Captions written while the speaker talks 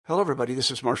Hello, everybody. This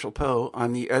is Marshall Poe.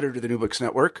 I'm the editor of the New Books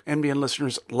Network. NBN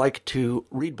listeners like to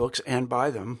read books and buy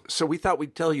them. So we thought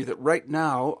we'd tell you that right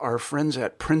now, our friends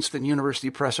at Princeton University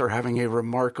Press are having a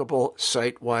remarkable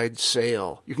site-wide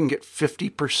sale. You can get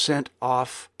 50%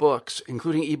 off books,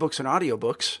 including ebooks and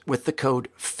audiobooks, with the code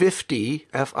 50,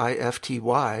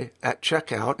 F-I-F-T-Y, at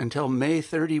checkout until May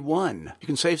 31. You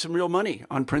can save some real money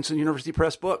on Princeton University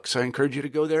Press books. I encourage you to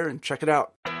go there and check it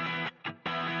out.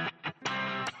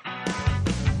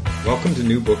 Welcome to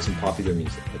New Books and Popular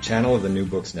Music, a channel of the New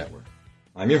Books Network.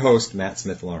 I'm your host, Matt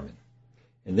Smith-Larman.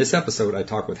 In this episode, I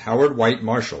talk with Howard White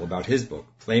Marshall about his book,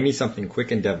 Play Me Something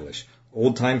Quick and Devilish,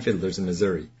 Old-Time Fiddlers in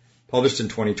Missouri, published in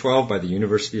 2012 by the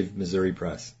University of Missouri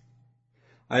Press.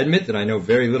 I admit that I know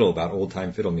very little about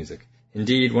old-time fiddle music.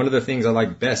 Indeed, one of the things I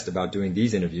like best about doing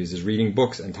these interviews is reading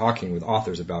books and talking with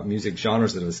authors about music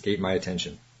genres that have escaped my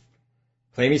attention.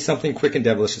 Play Me Something Quick and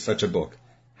Devilish is such a book.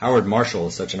 Howard Marshall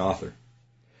is such an author.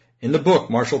 In the book,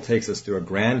 Marshall takes us through a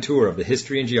grand tour of the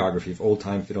history and geography of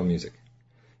old-time fiddle music.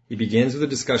 He begins with a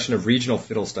discussion of regional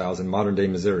fiddle styles in modern-day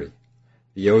Missouri,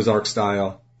 the Ozark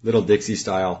style, Little Dixie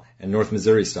style, and North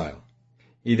Missouri style.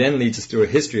 He then leads us through a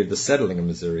history of the settling of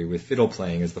Missouri with fiddle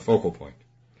playing as the focal point.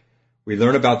 We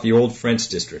learn about the Old French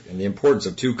District and the importance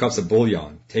of 2 cups of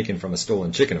bouillon, taken from a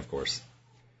stolen chicken, of course.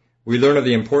 We learn of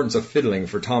the importance of fiddling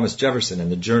for Thomas Jefferson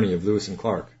and the journey of Lewis and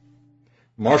Clark.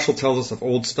 Marshall tells us of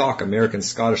old stock American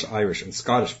Scottish, Irish, and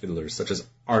Scottish fiddlers such as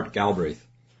Art Galbraith.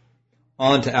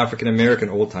 On to African American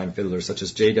old-time fiddlers such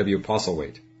as J.W.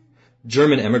 Postlethwaite.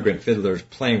 German immigrant fiddlers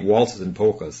playing waltzes and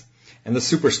polkas, and the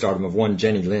superstardom of one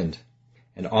Jenny Lind.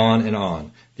 And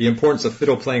on, the importance of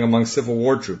fiddle playing among Civil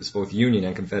War troops, both Union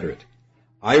and Confederate.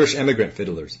 Irish immigrant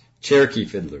fiddlers, Cherokee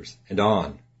fiddlers, and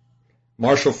on.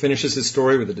 Marshall finishes his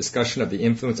story with a discussion of the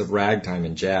influence of ragtime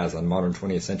and jazz on modern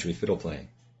 20th century fiddle playing.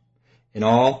 In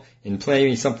all, in Play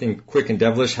Me Something Quick and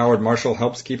Devilish, Howard Marshall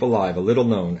helps keep alive a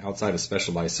little-known, outside of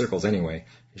specialized circles anyway,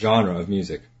 genre of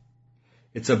music.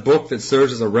 It's a book that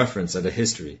serves as a reference and a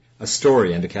history, a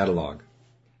story and a catalog.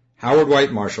 Howard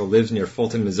White Marshall lives near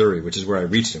Fulton, Missouri, which is where I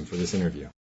reached him for this interview.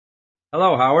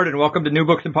 Hello, Howard, and welcome to New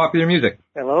Books and Popular Music.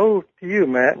 Hello to you,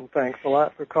 Matt, and thanks a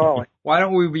lot for calling. Why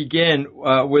don't we begin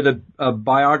with a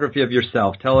biography of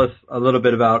yourself? Tell us a little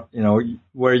bit about,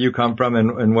 where you come from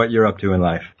and what you're up to in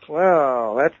life.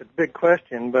 Well, that's a big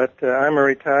question, but I'm a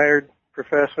retired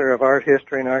professor of art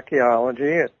history and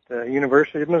archaeology at the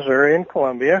University of Missouri in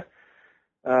Columbia.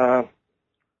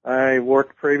 I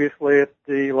worked previously at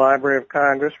the Library of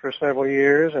Congress for several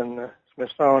years and the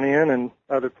Smithsonian and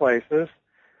other places.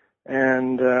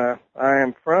 And I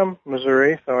am from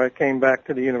Missouri, so I came back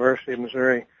to the University of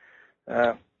Missouri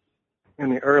in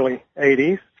the early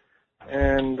 80s.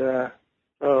 And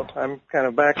so I'm kind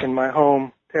of back in my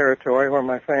home territory where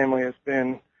my family has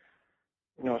been,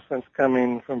 since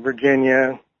coming from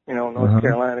Virginia, North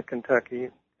Carolina, Kentucky,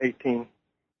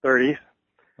 1830s.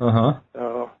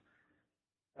 So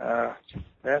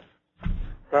that's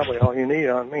probably all you need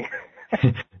on me.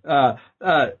 I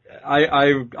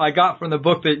got from the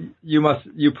book that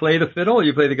you play the fiddle,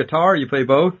 you play the guitar, you play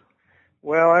both?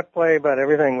 Well, I play about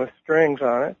everything with strings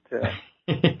on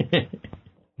it.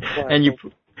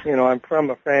 I'm from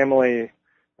a family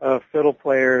of fiddle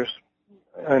players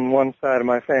on one side of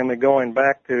my family going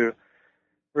back to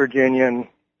Virginia in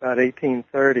about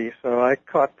 1830. So I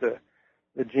caught the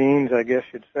genes, I guess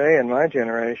you'd say, in my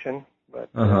generation. But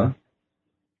I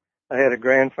had a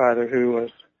grandfather who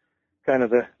was kind of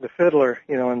the fiddler,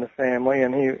 in the family,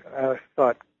 and I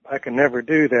thought I could never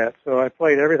do that. So I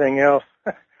played everything else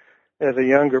as a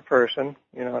younger person.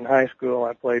 In high school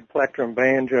I played plectrum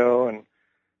banjo and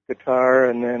guitar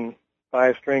and then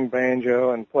 5-string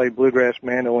banjo and played bluegrass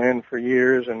mandolin for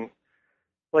years and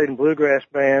played in bluegrass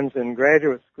bands in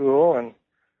graduate school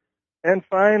and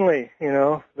finally,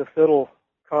 the fiddle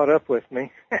caught up with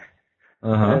me.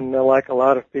 And like a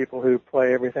lot of people who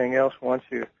play everything else, once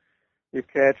you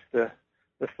catch the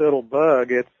fiddle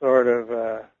bug, it sort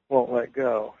of won't let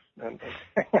go. And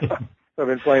so I've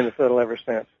been playing the fiddle ever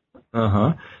since.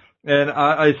 And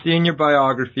I see in your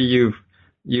biography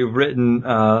you've written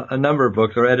a number of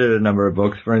books or edited a number of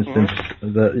books. For instance,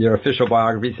 your official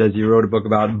biography says you wrote a book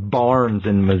about barns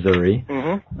in Missouri.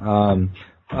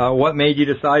 What made you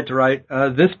decide to write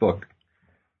this book?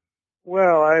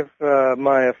 Well, I've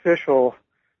my official,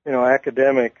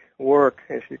 academic work,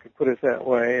 if you could put it that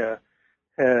way,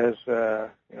 has,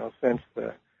 since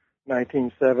the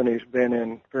 1970s been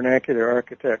in vernacular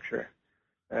architecture,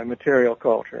 material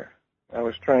culture. I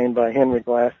was trained by Henry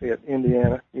Glassy at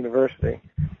Indiana University.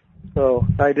 So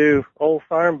I do old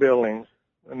farm buildings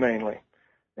mainly.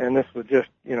 And this was just,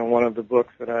 one of the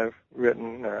books that I've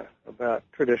written about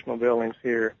traditional buildings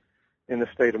here in the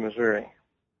state of Missouri.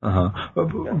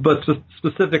 But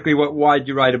specifically, why did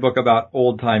you write a book about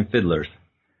old-time fiddlers?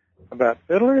 About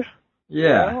fiddlers?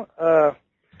 Yeah. Well,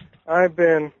 I've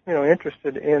been,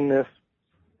 interested in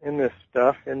this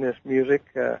stuff, in this music,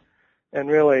 and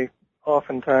really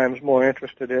oftentimes more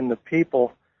interested in the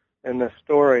people and the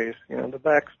stories, the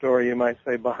backstory, you might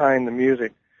say, behind the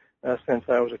music since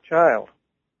I was a child.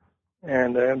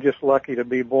 And I'm just lucky to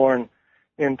be born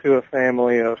into a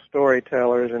family of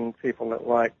storytellers and people that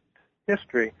like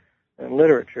history and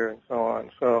literature and so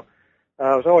on. So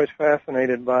I was always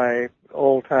fascinated by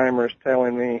old-timers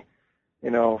telling me,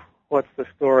 what's the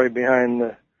story behind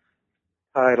the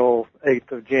title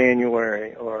 8th of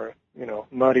January or,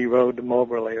 Muddy Road to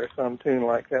Moberly or some tune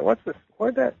like that. What's the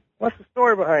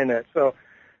story behind that? So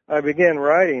I began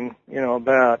writing,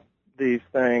 about these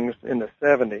things in the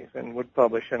 70s and would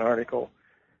publish an article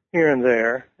here and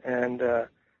there. And,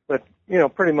 but,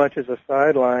 pretty much as a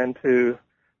sideline to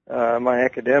my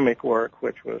academic work,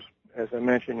 which was, as I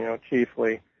mentioned,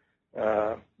 chiefly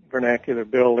vernacular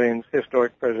buildings,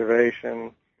 historic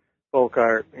preservation, folk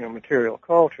art, material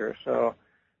culture. So,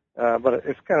 but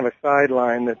it's kind of a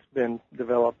sideline that's been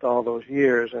developed all those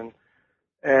years. And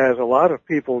as a lot of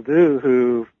people do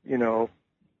who,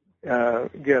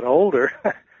 get older,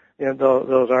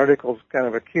 those articles kind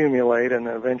of accumulate, and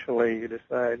eventually you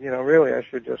decide, really I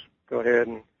should just go ahead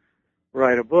and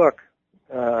write a book.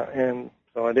 And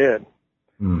so I did.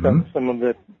 Mm-hmm. Some of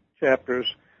the chapters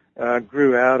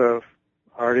grew out of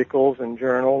articles and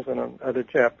journals, and other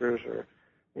chapters are,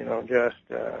 just,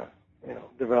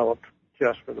 developed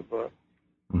just for the book.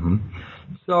 Mm-hmm.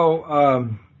 So,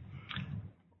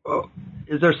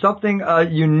 is there something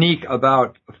unique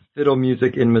about fiddle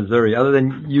music in Missouri, other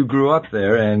than you grew up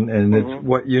there and it's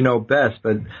what you know best,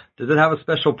 but does it have a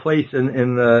special place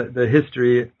in the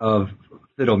history of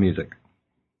fiddle music?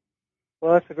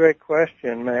 Well, that's a great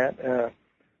question, Matt.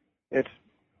 It's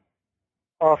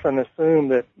often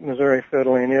assumed that Missouri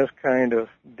fiddling is kind of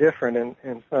different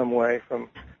in some way from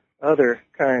other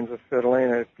kinds of fiddling.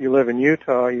 If you live in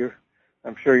Utah,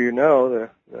 I'm sure you know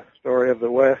the story of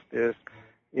the West is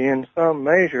in some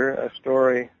measure a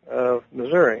story of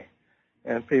Missouri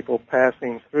and people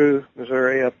passing through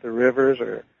Missouri up the rivers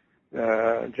or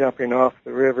jumping off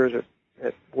the rivers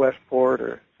at Westport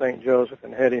or St. Joseph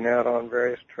and heading out on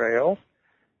various trails,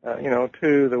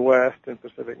 to the west and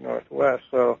Pacific Northwest.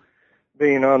 So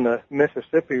being on the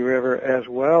Mississippi River as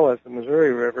well as the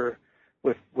Missouri River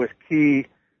with key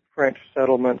French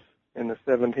settlements in the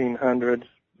 1700s,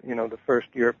 the first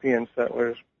European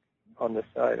settlers on this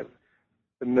side of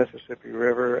the Mississippi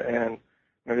River, and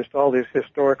just all these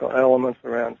historical elements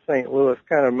around St. Louis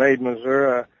kind of made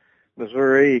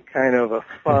Missouri kind of a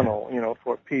funnel,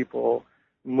 for people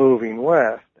moving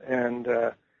west. And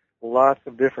lots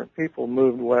of different people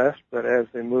moved west, but as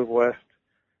they moved west,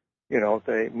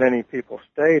 many people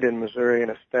stayed in Missouri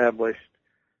and established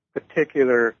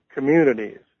particular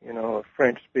communities, of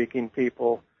French-speaking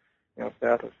people,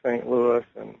 south of St. Louis,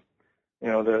 and,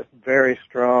 the very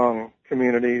strong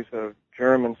communities of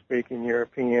German-speaking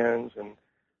Europeans and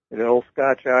the old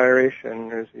Scotch-Irish,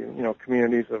 and there's,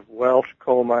 communities of Welsh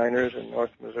coal miners in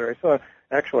North Missouri. So it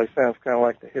actually sounds kind of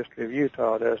like the history of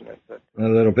Utah, doesn't it? But, a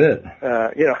little bit.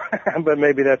 But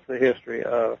maybe that's the history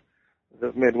of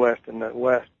the Midwest and the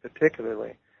West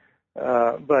particularly.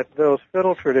 But those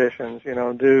fiddle traditions,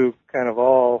 do kind of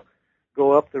all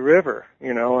go up the river,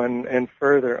 and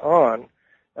further on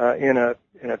in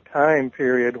a time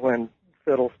period when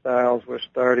fiddle styles were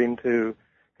starting to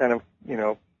kind of,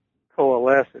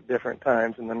 coalesce at different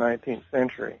times in the 19th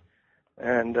century.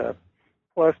 And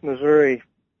plus Missouri,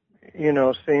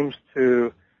 seems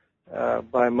to,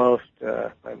 by most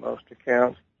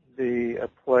accounts, be a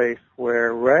place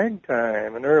where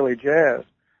ragtime and early jazz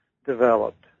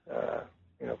developed,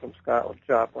 from Scott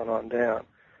Joplin on down.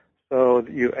 So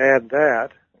you add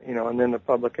that, and then the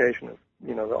publication of,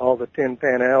 all the Tin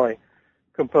Pan Alley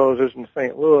composers in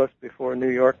St. Louis before New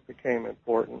York became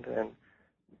important. And,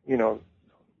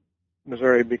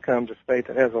 Missouri becomes a state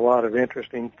that has a lot of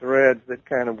interesting threads that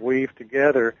kind of weave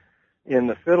together in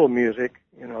the fiddle music,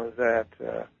 that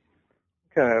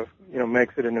kind of,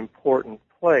 makes it an important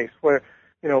place where,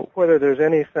 whether there's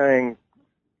anything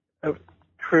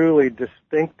truly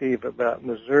distinctive about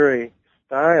Missouri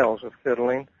styles of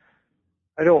fiddling,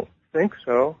 I don't think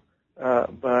so,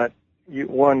 but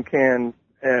one can,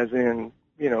 as in,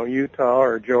 Utah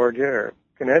or Georgia or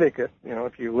Connecticut,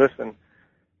 if you listen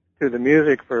to the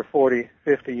music for 40,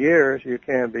 50 years, you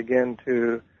can begin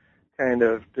to kind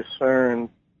of discern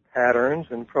patterns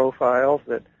and profiles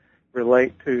that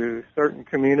relate to certain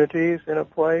communities in a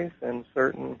place and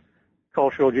certain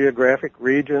cultural geographic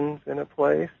regions in a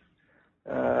place.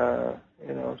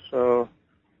 So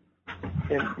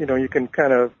you can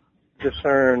kind of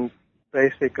discern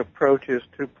basic approaches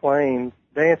to playing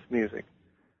dance music,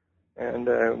 and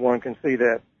one can see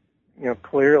that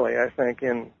clearly. I think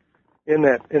in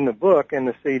the book, in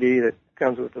the CD that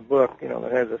comes with the book,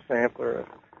 that has a sampler of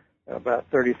about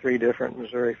 33 different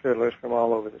Missouri fiddlers from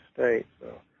all over the state.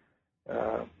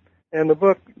 So, and the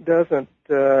book doesn't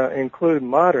include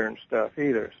modern stuff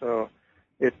either. So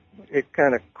it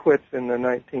kind of quits in the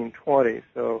 1920s.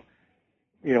 So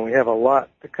we have a lot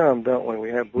to come, don't we?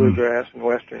 We have bluegrass and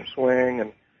western swing,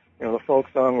 and the folk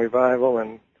song revival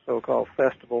and so-called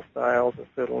festival styles of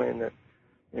fiddling. That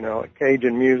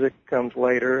Cajun music comes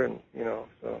later, and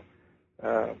so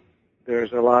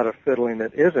there's a lot of fiddling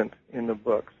that isn't in the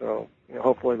book. So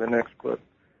hopefully the next book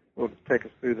will take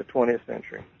us through the 20th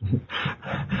century.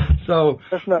 So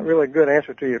that's not really a good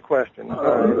answer to your question.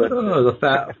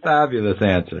 The fabulous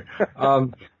answer.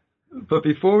 But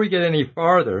before we get any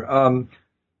farther,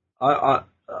 I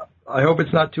hope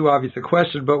it's not too obvious a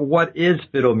question, but what is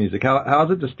fiddle music? How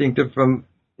is it distinctive from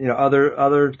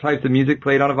other types of music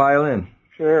played on a violin?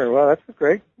 Sure. Well, that's a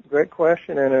great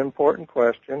question and an important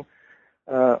question.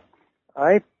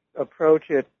 I approach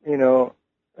it,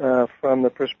 from the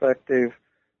perspective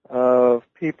of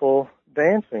people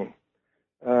dancing.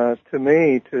 To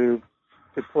me, to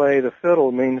play the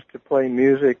fiddle means to play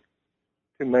music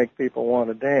to make people want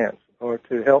to dance or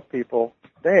to help people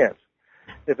dance.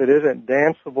 If it isn't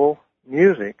danceable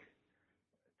music,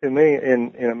 to me,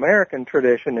 in American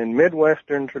tradition, in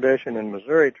Midwestern tradition, in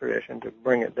Missouri tradition, to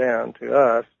bring it down to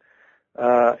us,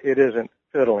 it isn't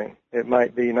fiddling. It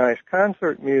might be nice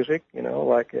concert music,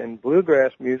 like in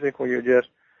bluegrass music where you're just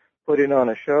putting on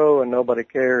a show and nobody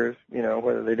cares,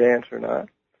 whether they dance or not,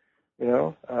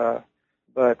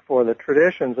 But for the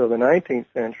traditions of the 19th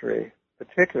century,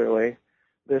 particularly,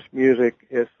 this music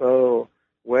is so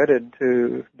wedded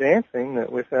to dancing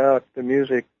that without the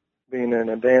music being in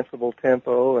a danceable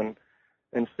tempo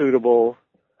and suitable,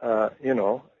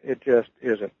 it just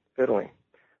isn't fiddling.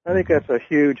 I think that's a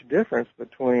huge difference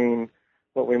between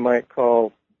what we might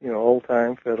call,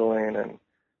 old-time fiddling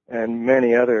and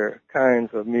many other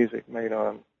kinds of music made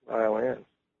on violins.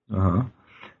 Uh-huh.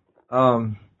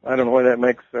 I don't know whether that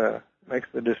makes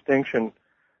the distinction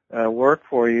work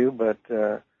for you, but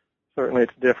certainly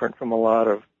it's different from a lot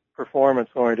of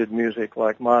performance-oriented music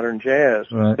like modern jazz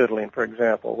fiddling, for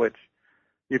example, which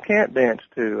you can't dance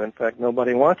to. In fact,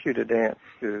 nobody wants you to dance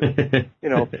to,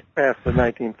 past the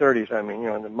 1930s,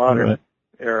 in the modern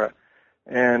era.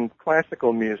 And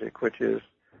classical music, which is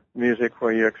music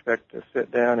where you expect to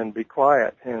sit down and be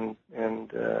quiet and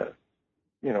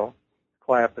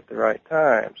clap at the right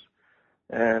times.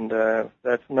 And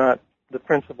that's not the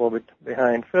principle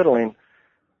behind fiddling.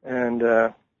 And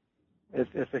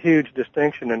it's a huge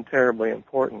distinction and terribly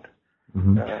important,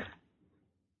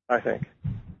 I think.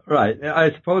 Right.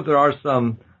 I suppose there are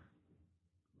some,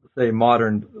 say,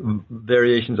 modern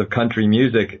variations of country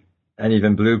music and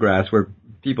even bluegrass where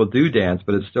people do dance,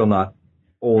 but it's still not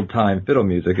old-time fiddle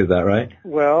music. Is that right?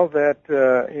 Well, that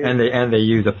and they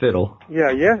use a fiddle.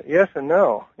 Yeah. Yes and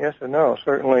no. Yes and no.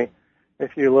 Certainly,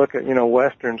 if you look at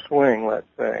Western swing, let's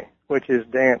say, which is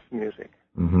dance music.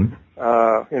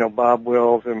 Bob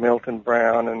Wills and Milton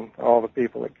Brown and all the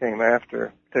people that came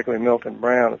after, particularly Milton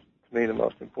Brown, is to me the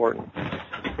most important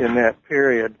in that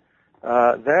period.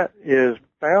 That is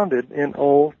founded in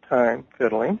old-time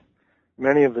fiddling.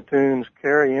 Many of the tunes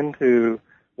carry into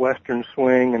Western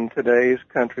swing and today's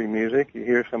country music. You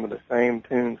hear some of the same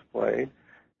tunes played,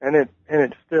 and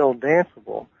it's still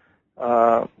danceable.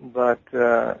 But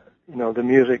the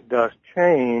music does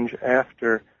change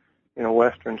after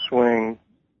Western swing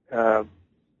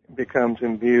becomes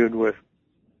imbued with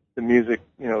the music,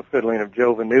 fiddling of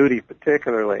Joe Venuti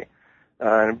particularly,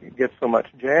 and it gets so much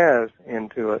jazz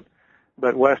into it.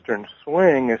 But Western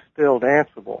swing is still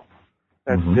danceable.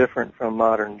 That's different from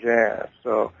modern jazz.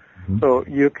 So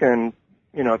you can,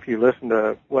 if you listen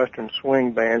to Western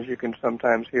swing bands, you can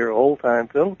sometimes hear old-time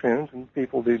fiddle tunes, and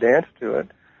people do dance to it.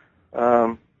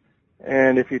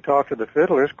 And if you talk to the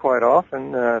fiddlers, quite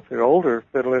often, if they're older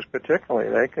fiddlers particularly,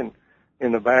 they can,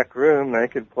 in the back room, they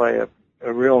could play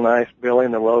a real nice Billy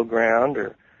in the Low Ground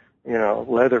or,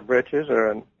 Leather Breeches or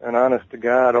an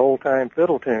honest-to-God old-time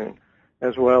fiddle tune,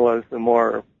 as well as the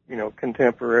more,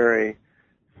 contemporary,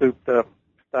 souped-up,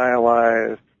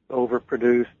 stylized,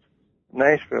 overproduced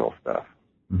Nashville stuff.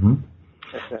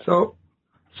 So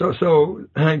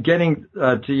getting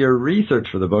to your research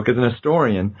for the book as an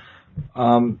historian,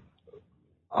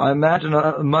 I imagine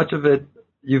much of it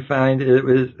you find it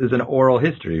is an oral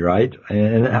history, right?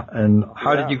 And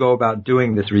how did you go about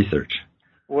doing this research?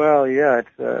 Well, yeah,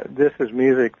 this is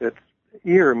music that's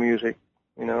ear music,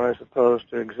 as opposed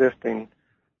to existing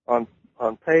on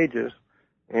pages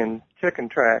in chicken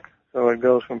tracks. So it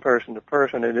goes from person to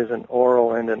person. It is an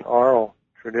oral and an oral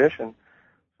tradition.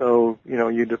 So,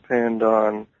 you depend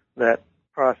on that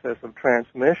process of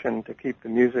transmission to keep the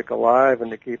music alive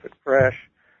and to keep it fresh.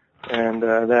 And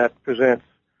that presents,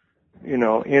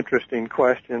 interesting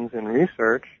questions in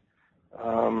research.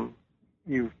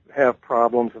 You have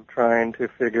problems of trying to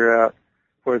figure out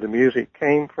where the music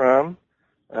came from.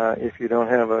 If you don't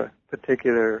have a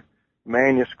particular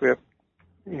manuscript,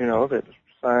 that's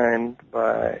signed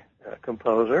by a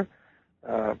composer,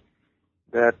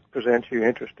 that presents you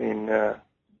interesting,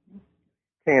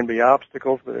 can be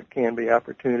obstacles, but it can be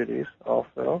opportunities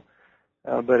also.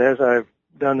 But as I've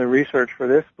done the research for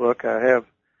this book, I have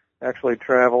actually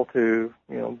traveled to,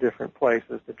 different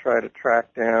places to try to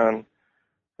track down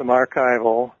some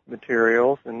archival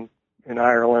materials in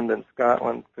Ireland and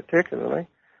Scotland particularly.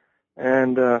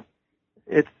 And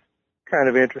it's kind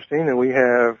of interesting that we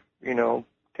have,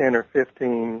 10 or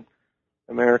 15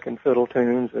 American fiddle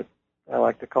tunes that I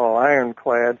like to call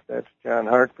ironclads. That's John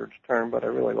Hartford's term, but I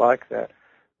really like that.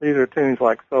 These are tunes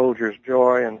like Soldier's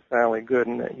Joy and Sally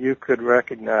Gooden that you could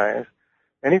recognize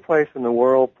any place in the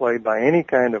world played by any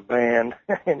kind of band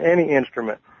and any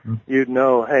instrument. You'd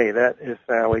know, hey, that is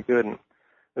Sally Gooden.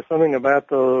 There's something about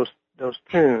those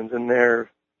tunes, and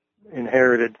they're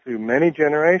inherited through many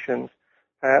generations,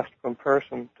 passed from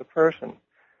person to person.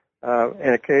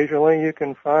 And occasionally you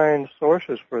can find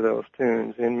sources for those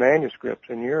tunes in manuscripts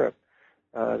in Europe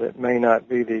that may not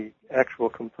be the actual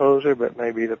composer, but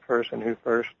maybe the person who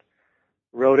first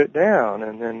wrote it down.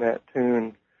 And then that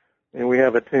tune, and we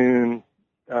have a tune,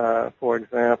 for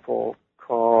example,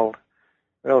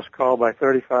 it's called by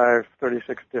 35,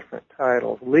 36 different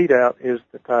titles. Lead Out is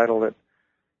the title that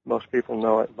most people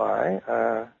know it by.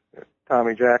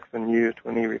 Tommy Jackson used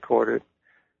when he recorded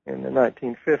in the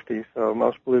 1950s, so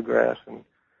most bluegrass and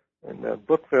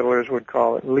book fiddlers would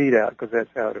call it Lead Out because that's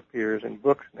how it appears in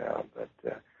books now. But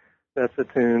that's a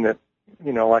tune that,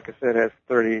 like I said, has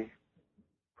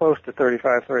close to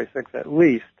 35, 36 at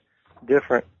least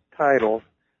different titles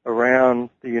around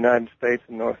the United States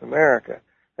and North America.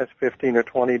 That's 15 or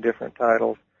 20 different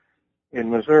titles in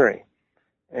Missouri.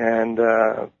 And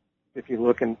if you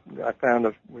look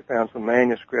we found some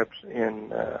manuscripts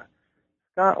in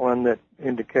Scotland that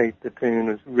indicate the tune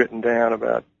was written down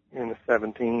about in the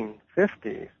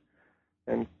 1750s,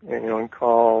 and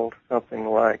called something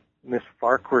like Miss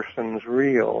Farquharson's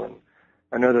Reel, and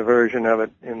another version of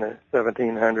it in the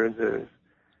 1700s is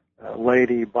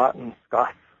Lady Botton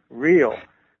Scott's Reel.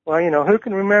 Well, who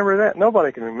can remember that?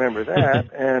 Nobody can remember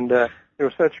that. And there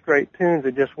were such great tunes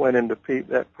that just went into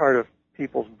that part of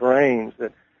people's brains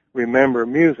that remember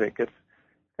music. It's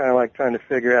kind of like trying to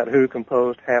figure out who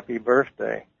composed Happy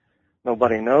Birthday.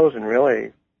 Nobody knows, and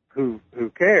really, who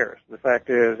cares? The fact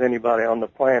is, anybody on the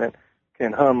planet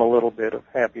can hum a little bit of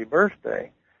Happy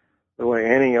Birthday, the way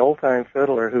any old-time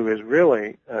fiddler who is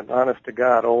really an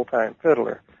honest-to-God old-time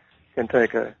fiddler can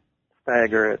take a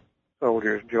stagger at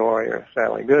Soldier's Joy or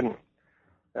Sally Gooden.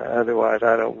 Otherwise,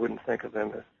 I wouldn't think of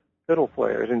them as fiddle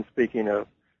players, in speaking of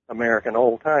American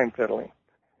old-time fiddling.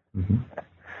 Mm-hmm.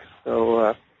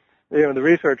 So, the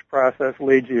research process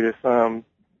leads you to some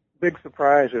big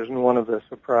surprises, and one of the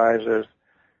surprises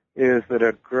is that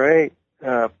a great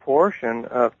portion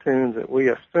of tunes that we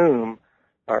assume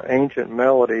are ancient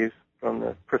melodies from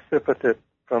the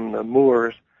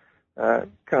moors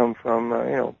come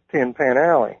from, Tin Pan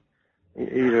Alley,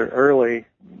 either early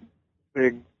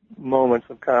big moments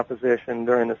of composition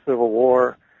during the Civil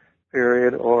War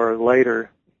period or later,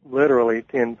 literally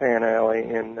Tin Pan Alley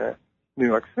in New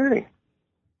York City.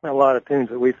 A lot of tunes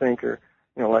that we think are,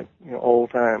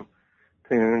 old-time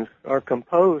tunes are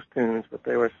composed tunes, but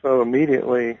they were so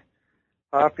immediately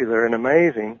popular and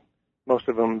amazing. Most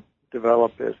of them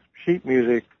developed as sheet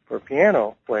music for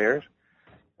piano players.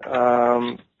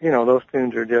 Those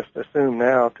tunes are just assumed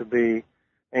now to be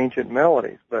ancient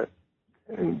melodies, but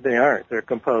they aren't. They're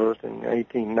composed in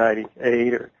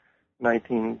 1898 or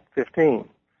 1915.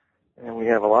 And we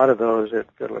have a lot of those that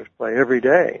fiddlers play every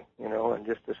day, and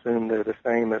just assume they're the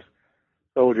same as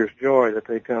Soldier's Joy, that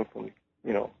they come from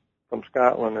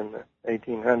Scotland in the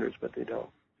 1800s, but they don't.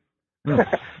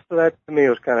 So that, to me,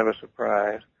 was kind of a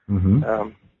surprise.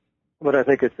 Mm-hmm. But I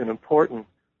think it's an important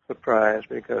surprise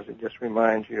because it just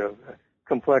reminds you of the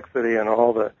complexity and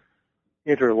all the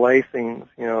interlacings,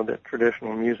 that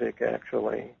traditional music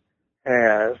actually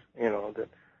has, that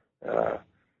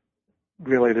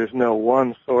really there's no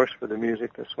one source for the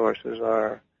music. The sources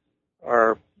are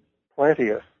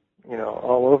plenteous,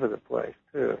 all over the place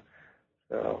too.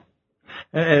 So,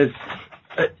 and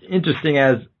it's interesting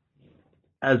as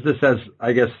this has,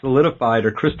 I guess, solidified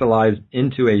or crystallized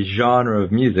into a genre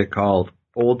of music called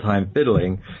old-time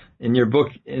fiddling. In your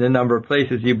book, in a number of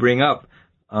places, you bring up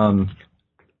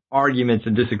arguments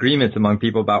and disagreements among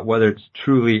people about whether it's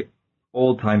truly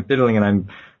old-time fiddling, and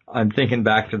I'm thinking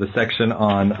back to the section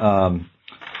on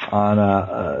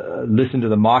Listen to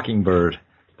the Mockingbird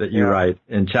that you write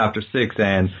in chapter 6,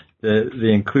 and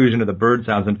the inclusion of the bird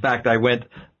sounds. In fact, I went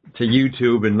to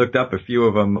YouTube and looked up a few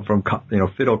of them from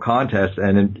fiddle contests,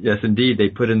 and yes, indeed, they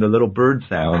put in the little bird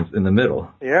sounds in the middle.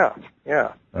 Yeah.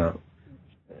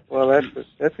 Well,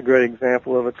 that's a great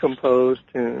example of a composed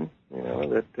tune.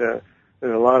 That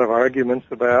there's a lot of arguments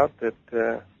about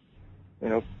that.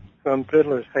 Some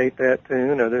fiddlers hate that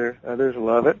tune, others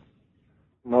love it.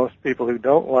 Most people who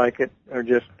don't like it are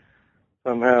just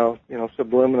somehow,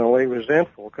 subliminally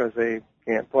resentful because they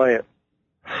can't play it.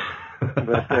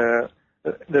 But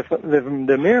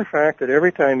the mere fact that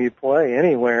every time you play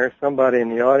anywhere, somebody in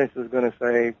the audience is going to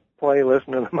say, "Play,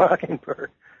 Listen to the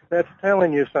Mockingbird," that's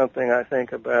telling you something, I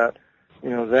think, about,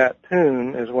 that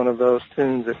tune is one of those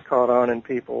tunes that caught on in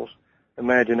people's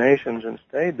imaginations and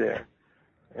stayed there.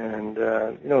 And,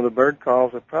 the bird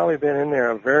calls have probably been in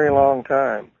there a very long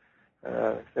time,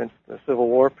 since the Civil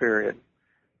War period.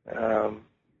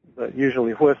 But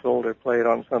usually whistled or played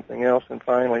on something else, and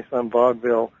finally some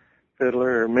vaudeville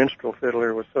fiddler or minstrel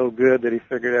fiddler was so good that he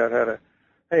figured out how to,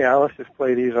 hey, let's just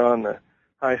play these on the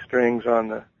high strings on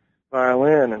the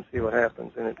violin and see what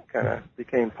happens, and it kind of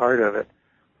became part of it.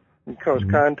 And of course,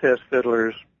 contest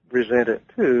fiddlers resent it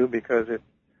too, because it's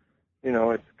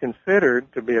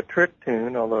considered to be a trick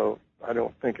tune, although I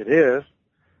don't think it is.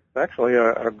 It's actually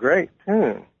a great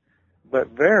tune, but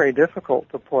very difficult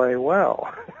to play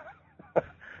well.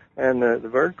 And the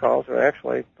bird calls are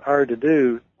actually hard to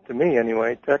do, to me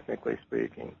anyway, technically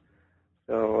speaking.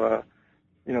 So,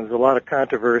 there's a lot of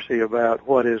controversy about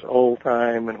what is old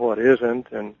time and what isn't,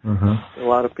 and a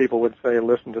lot of people would say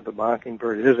Listen to the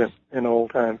Mockingbird isn't an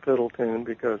old time fiddle tune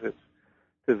because it's,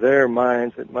 to their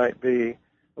minds, it might be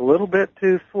a little bit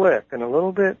too slick and a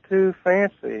little bit too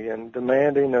fancy and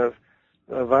demanding of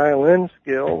violin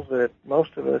skills that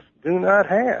most of us do not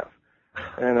have.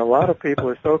 And a lot of people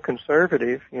are so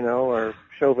conservative, or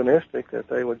chauvinistic that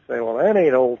they would say, well, that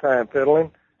ain't old-time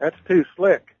fiddling. That's too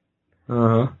slick,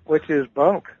 which is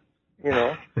bunk,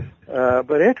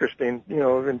 but interesting,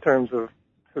 in terms of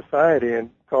society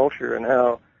and culture and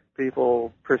how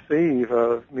people perceive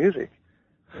of music,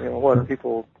 what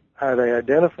people, how they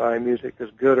identify music as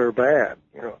good or bad,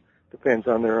 depends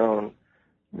on their own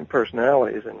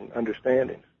personalities and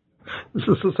understandings.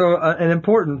 So an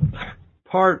important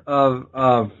part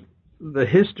of the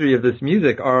history of this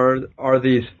music are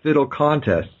these fiddle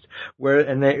contests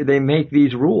and they make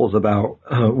these rules about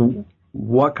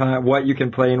what you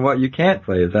can play and what you can't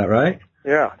play. Is that right?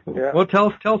 Yeah. Well,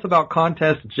 tell us about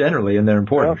contests generally and their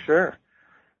importance. Well, sure.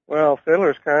 Well,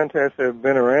 fiddlers contests have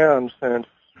been around since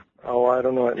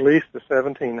at least the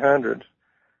 1700s.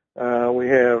 We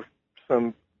have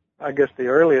the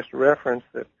earliest reference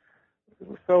that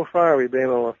so far we've been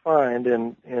able to find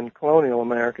in colonial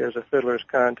America is a fiddler's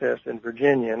contest in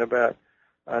Virginia in about,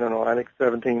 I think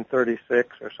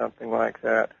 1736 or something like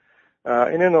that.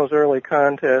 And in those early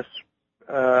contests,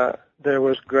 there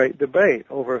was great debate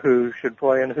over who should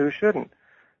play and who shouldn't.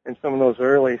 In some of those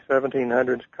early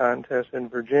 1700s contests in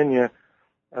Virginia,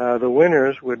 the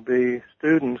winners would be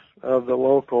students of the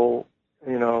local,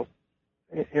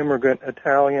 immigrant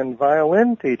Italian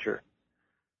violin teacher.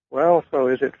 Well, so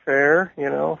is it fair,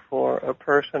 for a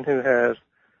person who has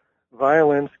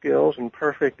violin skills and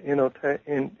perfect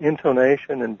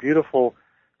intonation and beautiful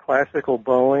classical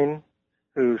bowing,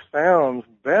 who sounds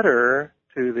better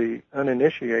to the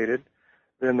uninitiated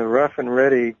than the rough and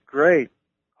ready great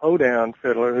hoedown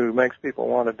fiddler who makes people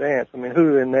want to dance? I mean,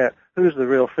 who's the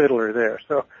real fiddler there?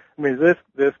 So,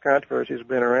 this controversy has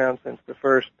been around since the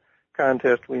first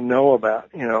contest we know about,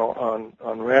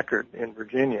 on record in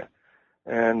Virginia.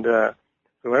 And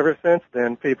so ever since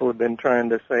then, people have been trying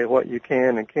to say what you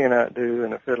can and cannot do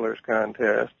in a fiddler's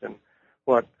contest, and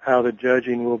how the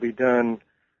judging will be done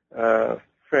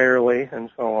fairly,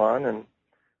 and so on. And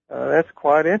that's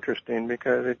quite interesting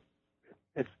because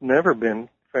it's never been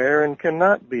fair and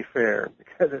cannot be fair,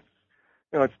 because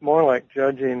it's more like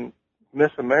judging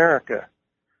Miss America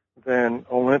than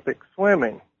Olympic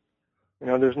swimming.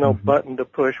 There's no button to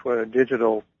push where a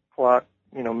digital clock,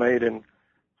 made in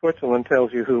Switzerland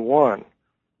tells you who won.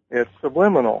 It's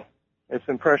subliminal. It's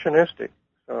impressionistic.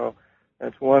 So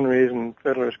That's one reason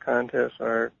fiddlers contests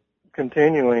are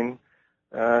continuing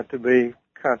to be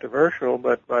controversial,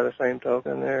 but by the same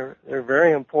token, they're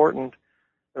very important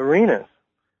arenas.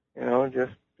 You know,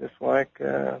 just like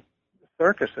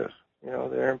circuses. You know,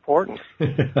 they're important.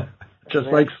 Just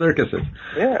like circuses.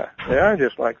 Yeah, they are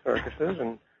just like circuses,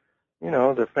 and you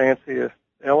know, the fanciest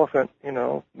elephant, you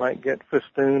know, might get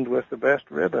festooned with the best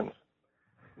ribbons,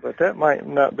 but that might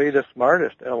not be the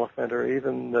smartest elephant or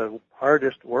even the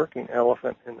hardest working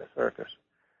elephant in the circus.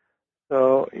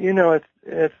 So, you know,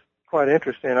 it's quite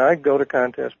interesting. I go to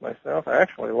contests myself. I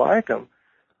actually like them.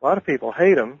 A lot of people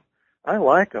hate them. I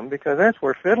like them because that's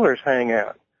where fiddlers hang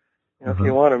out. You know, if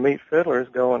you want to meet fiddlers,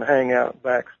 go and hang out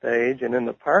backstage and in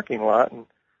the parking lot, and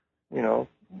you know,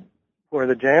 where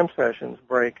the jam sessions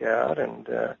break out and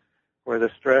where the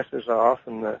stress is off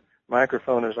and the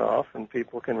microphone is off and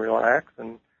people can relax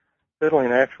and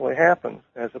fiddling actually happens,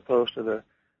 as opposed to the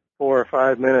 4 or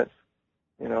 5 minutes,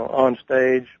 you know, on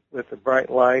stage with the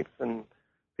bright lights and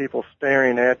people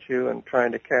staring at you and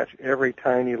trying to catch every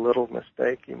tiny little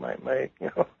mistake you might make,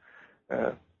 you know.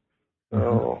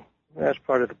 So that's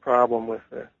part of the problem with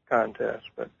the contest,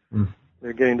 but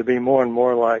they're getting to be more and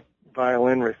more like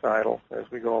violin recitals as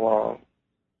we go along,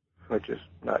 which is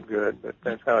not good, but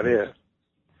that's how it is.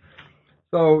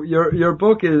 So your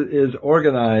book is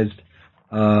organized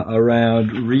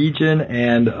around region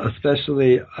and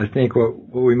especially, I think, what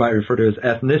we might refer to as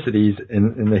ethnicities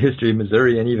in the history of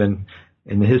Missouri and even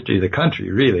in the history of the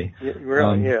country, really.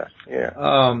 Really, yes, yeah.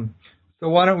 So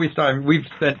why don't we start? We've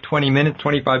spent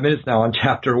 25 minutes now on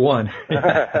chapter 1.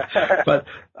 But,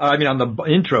 I mean, on the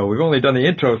intro. We've only done the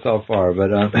intro so far. But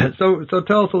so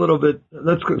tell us a little bit.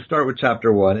 Let's start with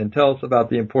chapter 1 and tell us about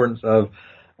the importance of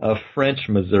French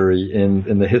Missouri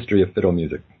in the history of fiddle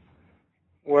music.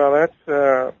 Well, that's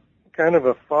kind of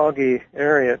a foggy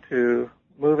area to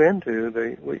move into.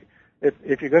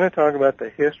 If you're going to talk about the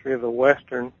history of the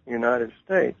western United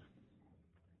States,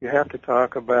 you have to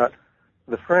talk about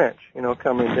the French, you know,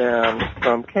 coming down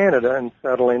from Canada and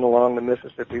settling along the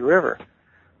Mississippi River,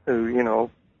 who, you know,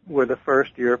 were the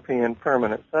first European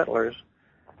permanent settlers,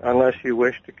 unless you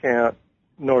wish to count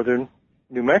northern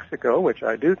New Mexico, which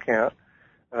I do count.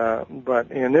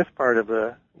 But in this part of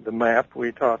the map,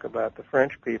 we talk about the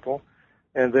French people,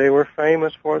 and they were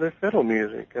famous for their fiddle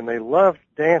music, and they loved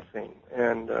dancing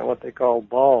and what they call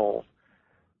balls,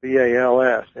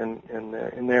 B-A-L-S,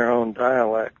 in their own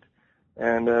dialect.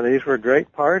 And these were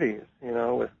great parties, you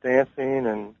know, with dancing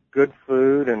and good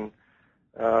food and,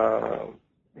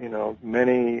 you know,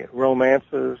 many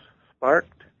romances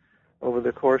sparked over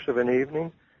the course of an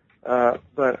evening.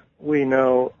 But we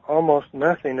know almost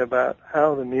nothing about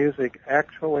how the music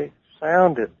actually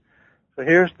sounded. So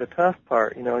here's the tough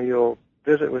part. You know, you'll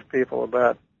visit with people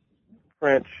about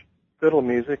French fiddle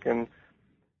music, and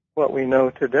what we know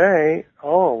today,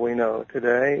 all we know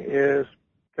today, is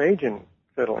Cajun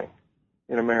fiddling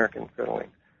in American fiddling,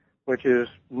 which is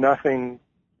nothing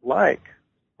like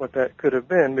what that could have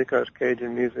been, because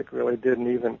Cajun music really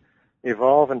didn't even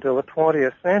evolve until the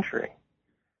 20th century.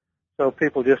 So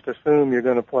people just assume you're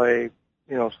going to play,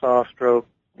 you know, soft stroke,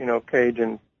 you know,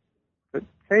 Cajun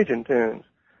tunes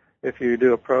if you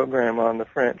do a program on the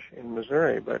French in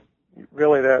Missouri, but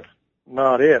really that's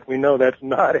not it. We know that's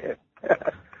not it.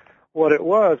 What it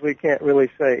was, we can't really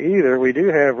say either. We do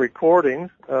have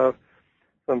recordings of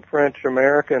some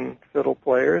French-American fiddle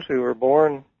players who were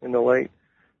born in the late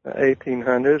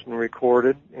 1800s and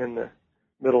recorded in the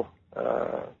middle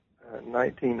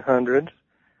 1900s.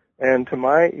 And to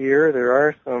my ear, there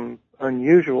are some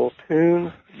unusual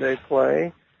tunes they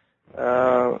play,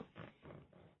 but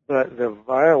the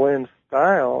violin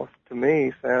style, to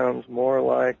me, sounds more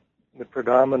like the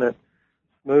predominant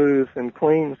smooth and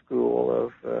clean school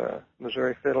of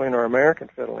Missouri fiddling or American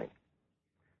fiddling.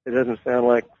 It doesn't sound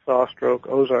like soft-stroke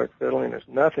Ozark fiddling. It's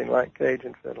nothing like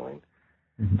Cajun fiddling.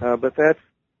 But that's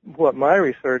what my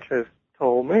research has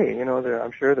told me. You know,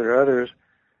 I'm sure there are others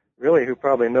really who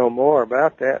probably know more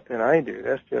about that than I do.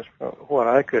 That's just from what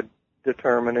I could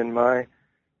determine in my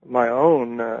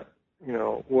own, you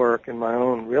know, work and my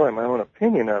own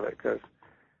opinion of it, because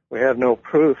we have no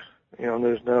proofs. You know,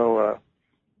 there's no,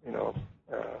 you know,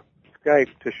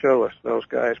 Skype to show us those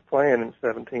guys playing in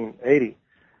 1780.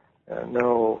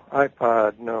 No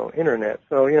iPod, no internet.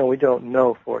 So, you know, we don't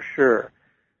know for sure.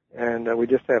 And we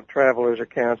just have travelers'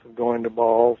 accounts of going to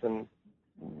balls and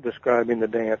describing the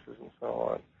dances and so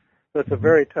on. So it's a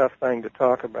very tough thing to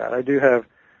talk about. I do have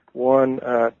one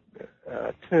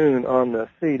tune on the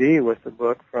CD with the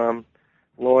book from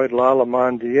Lloyd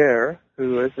Lallamondiere,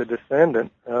 who is a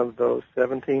descendant of those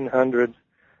 1700s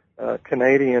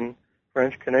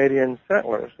French-Canadian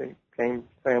settlers.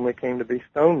 family came to be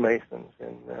stonemasons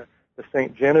in the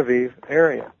St. Genevieve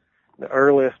area, the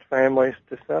earliest families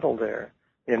to settle there.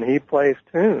 And he plays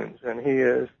tunes, and he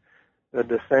is the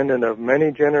descendant of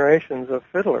many generations of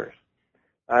fiddlers.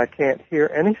 I can't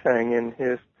hear anything in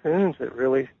his tunes that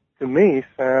really, to me,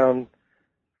 sound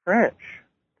French.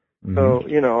 Mm-hmm.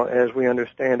 So, as we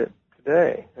understand it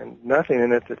today, and nothing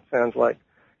in it that sounds like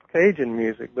Cajun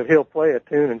music, but he'll play a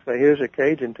tune and say, here's a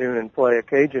Cajun tune, and play a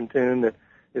Cajun tune that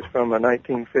is from a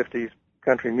 1950s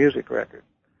country music record.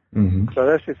 Mm-hmm. So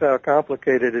that's just how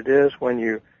complicated it is when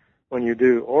you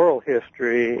do oral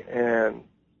history and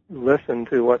listen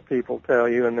to what people tell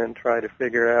you and then try to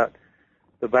figure out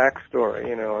the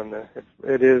backstory, and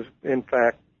it is, in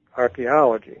fact,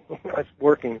 archaeology. It's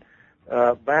working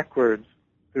backwards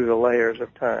through the layers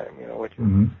of time, which is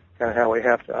kind of how we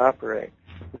have to operate.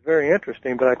 It's very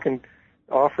interesting, but I can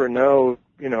offer no,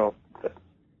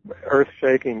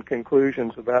 earth-shaking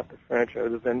conclusions about the French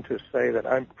other than to say that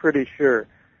I'm pretty sure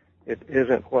it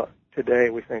isn't what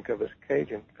today we think of as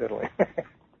Cajun fiddling.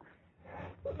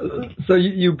 So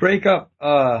you break up,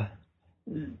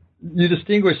 you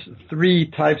distinguish three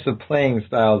types of playing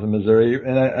styles in Missouri,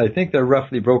 and I think they're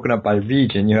roughly broken up by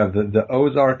region. You have the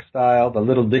Ozark style, the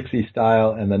Little Dixie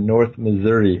style, and the North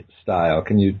Missouri style.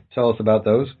 Can you tell us about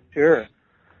those? Sure.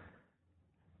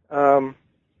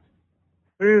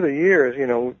 Through the years,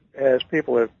 as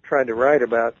people have tried to write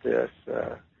about this,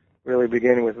 really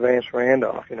beginning with Vance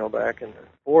Randolph, back in the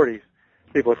 40s,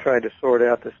 people tried to sort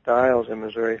out the styles in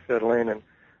Missouri fiddling, and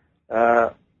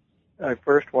I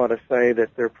first want to say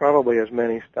that there are probably as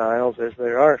many styles as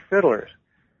there are fiddlers,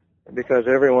 because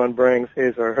everyone brings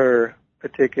his or her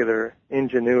particular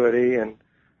ingenuity and,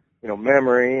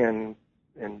 memory and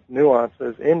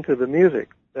nuances into the music.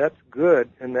 That's good,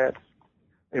 and that's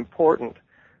important.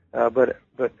 But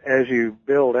as you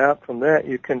build out from that,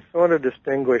 you can sort of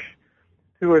distinguish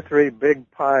two or three big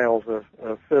piles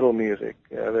of fiddle music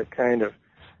that kind of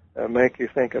make you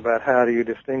think about how do you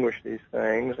distinguish these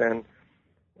things. And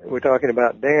we're talking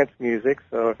about dance music,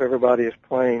 so if everybody is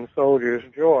playing Soldier's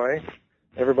Joy,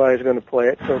 everybody's going to play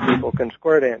it so people can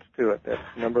square dance to it. That's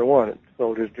number one.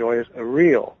 Soldier's Joy is a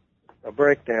reel, a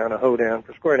breakdown, a hoedown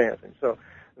for square dancing. So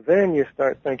then you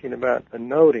start thinking about the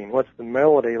noting. What's the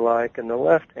melody like in the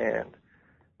left hand?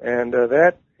 And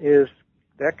that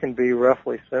can be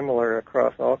roughly similar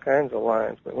across all kinds of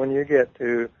lines. But when you get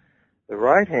to the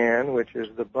right hand, which is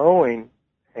the bowing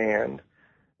hand,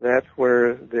 that's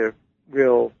where the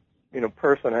real,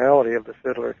 personality of the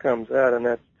fiddler comes out, and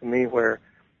that's to me where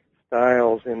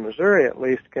styles in Missouri at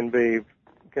least can be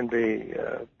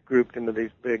grouped into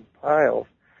these big piles.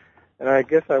 And I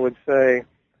guess I would say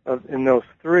in those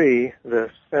three, the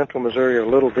Central Missouri or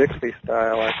Little Dixie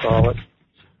style, I call it,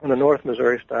 and the North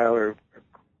Missouri style are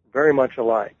very much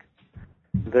alike.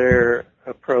 Their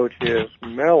approach is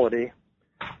melody,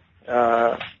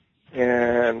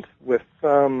 and with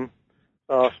some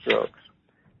soft strokes.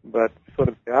 But sort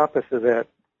of the opposite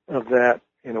of that,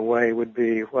 in a way, would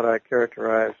be what I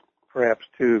characterize perhaps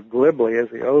too glibly as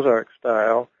the Ozark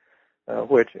style,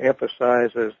 which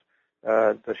emphasizes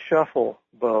the shuffle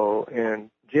bow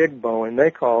and jig bowing. They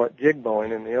call it jig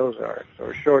bowing in the Ozarks,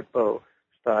 or short bow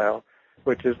style,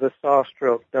 which is the soft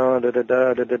stroke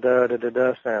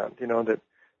da-da-da-da-da-da-da-da-da sound, that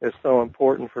is so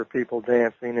important for people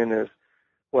dancing and is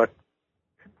what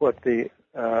the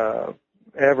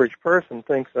average person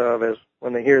thinks of as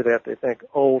when they hear that, they think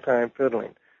old-time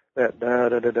fiddling, that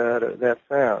da-da-da-da-da, that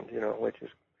sound, which is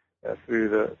through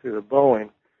the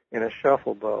bowing in a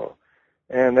shuffle bow.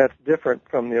 And that's different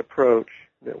from the approach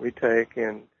that we take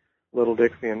in Little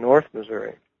Dixie and North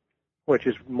Missouri, which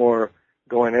is more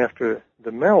going after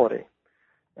the melody.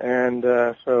 And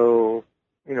so,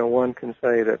 one can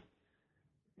say that,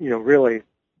 really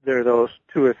there are those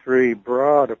two or three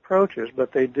broad approaches,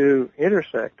 but they do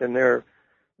intersect, and there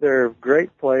are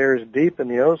great players deep in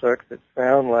the Ozarks that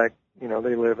sound like,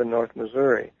 they live in North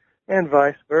Missouri, and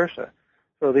vice versa.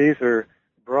 So these are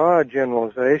broad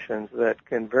generalizations that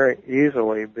can very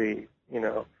easily be,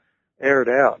 aired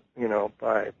out,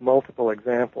 by multiple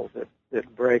examples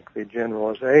that break the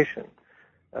generalization.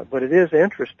 But it is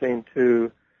interesting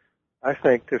I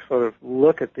think, to sort of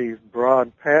look at these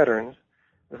broad patterns.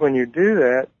 When you do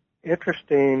that,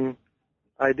 interesting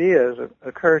ideas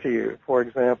occur to you. For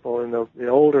example, in the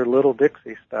older Little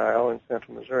Dixie style in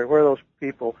Central Missouri, where those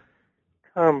people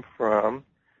come from,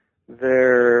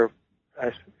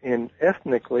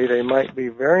 ethnically, they might be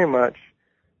very much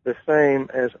the same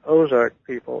as Ozark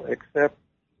people, except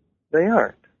they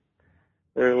aren't.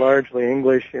 They're largely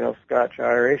English,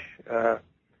 Scotch-Irish,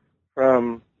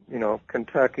 from,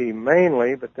 Kentucky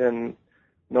mainly, but then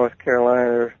North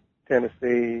Carolina,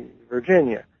 Tennessee,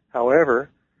 Virginia. However,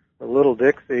 the Little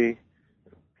Dixie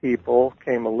people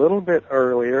came a little bit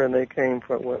earlier, and they came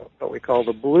from what we call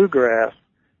the bluegrass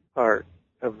part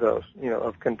of those,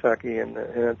 of Kentucky and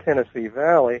the Tennessee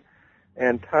Valley,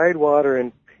 and Tidewater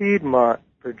in Piedmont,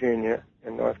 Virginia,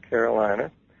 and North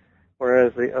Carolina,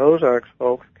 whereas the Ozarks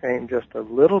folks came just a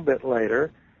little bit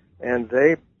later, and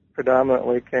they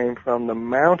predominantly came from the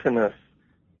mountainous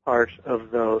parts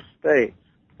of those states,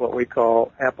 what we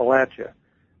call Appalachia,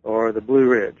 or the Blue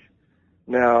Ridge.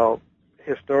 Now,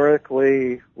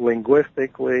 historically,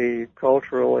 linguistically,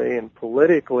 culturally, and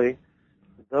politically,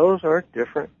 those are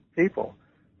different people.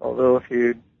 Although if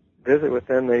you visit with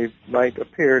them, they might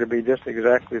appear to be just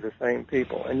exactly the same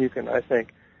people. And you can, I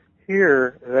think,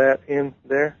 hear that in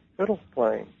their fiddle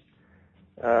playing,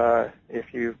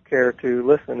 if you care to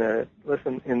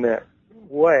listen in that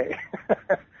way.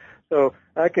 So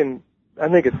I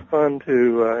think it's fun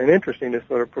to and interesting to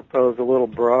sort of propose a little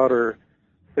broader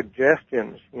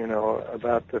suggestions,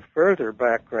 about the further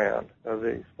background of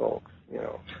these folks,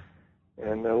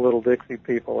 and the Little Dixie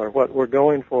people are what we're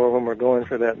going for when we're going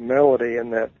for that melody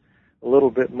and that a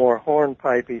little bit more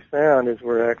hornpipey sound, is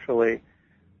we're actually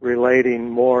relating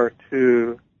more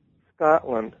to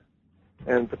Scotland,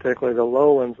 and particularly the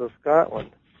lowlands of Scotland,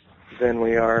 than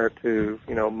we are to,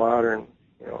 modern,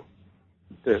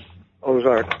 the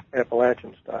Ozark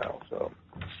Appalachian style. So,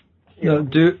 now,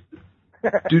 do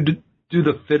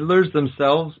the fiddlers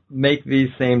themselves make these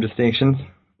same distinctions?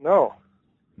 No.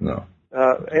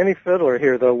 Any fiddler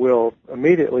here, though, will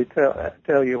immediately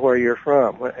tell you where you're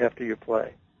from after you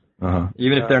play.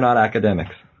 Even if they're not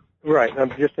academics. Right. I'm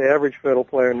just an average fiddle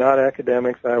player, not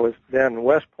academics. I was down in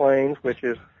West Plains, which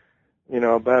is,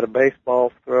 about a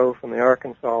baseball throw from the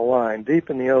Arkansas line, deep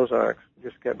in the Ozarks.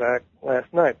 Just got back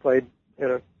last night, played at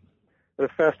a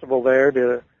festival there,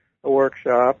 did a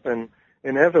workshop, and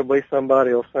inevitably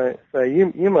somebody will say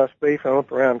you must be from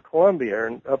up around Columbia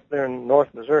and up there in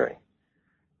North Missouri.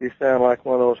 You sound like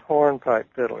one of those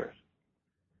hornpipe fiddlers.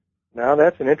 Now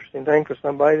that's an interesting thing for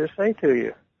somebody to say to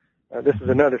you. This is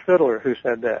another fiddler who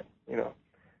said that,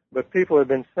 But people have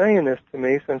been saying this to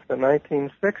me since the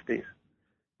 1960s,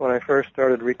 when I first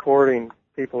started recording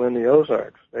people in the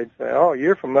Ozarks. They'd say, "Oh,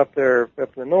 you're from up there,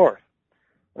 up in the north."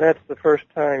 And that's the first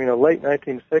time, late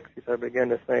 1960s, I began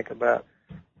to think about,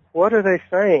 what are they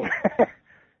saying?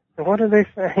 What are they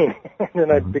saying? And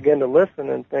then I began to listen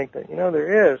and think that,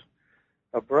 there is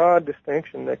a broad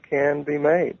distinction that can be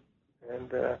made.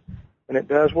 And it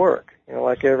does work.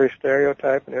 Like every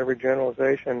stereotype and every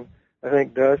generalization, I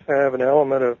think does have an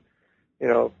element of,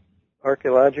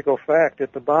 archaeological fact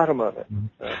at the bottom of it.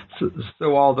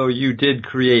 So although you did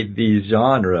create these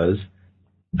genres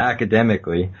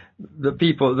academically, the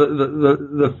people,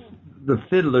 the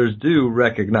fiddlers do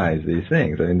recognize these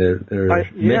things. I mean,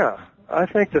 I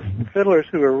think the fiddlers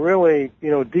who are really,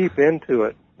 deep into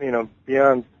it,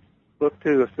 beyond look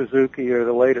to a Suzuki or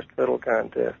the latest fiddle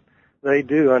contest, they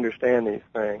do understand these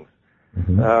things.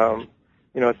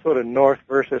 It's sort of north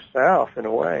versus south in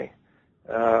a way.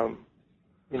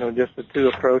 Just the two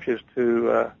approaches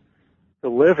to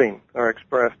living are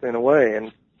expressed in a way,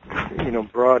 and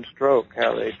broad stroke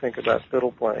how they think about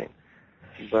fiddle playing.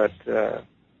 But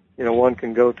one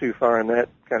can go too far in that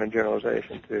kind of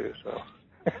generalization too. So.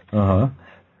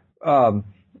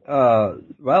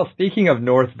 Well, speaking of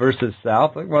north versus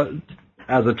south,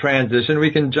 as a transition,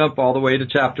 we can jump all the way to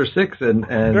Chapter 6 and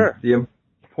sure. The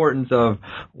importance of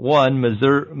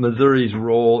Missouri's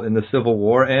role in the Civil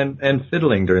War and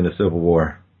fiddling during the Civil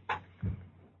War.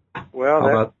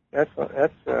 Well, that's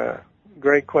a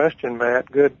great question, Matt.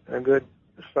 A good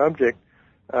subject.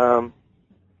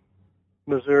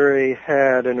 Missouri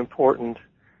had an important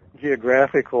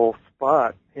geographical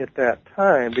spot at that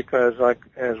time because, like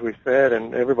as we said,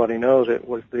 and everybody knows, it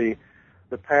was the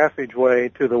passageway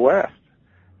to the West,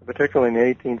 particularly in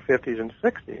the 1850s and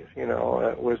 60s.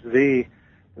 It was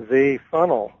the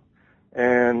funnel.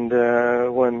 And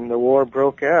when the war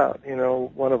broke out,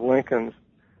 one of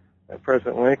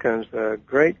President Lincoln's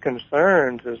great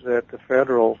concerns is that the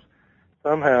Federals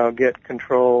somehow get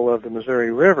control of the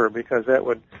Missouri River, because that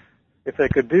would, if they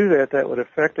could do that, that would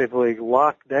effectively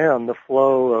lock down the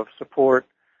flow of support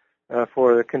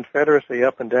for the Confederacy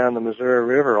up and down the Missouri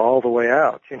River all the way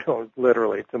out,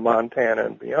 literally to Montana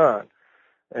and beyond.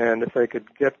 And if they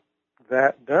could get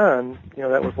that done,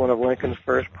 that was one of Lincoln's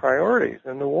first priorities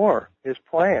in the war, his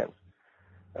plans.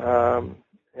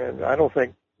 And I don't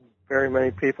think very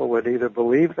many people would either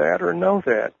believe that or know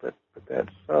that, but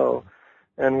that's so.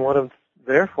 And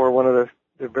therefore, one of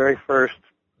the very first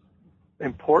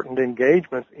important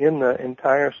engagements in the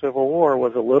entire Civil War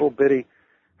was a little bitty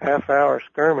half-hour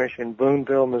skirmish in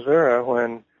Boonville, Missouri,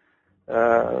 when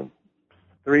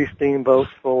 3 steamboats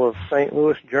full of St.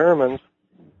 Louis Germans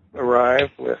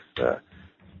arrived with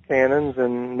cannons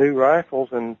and new rifles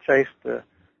and chased the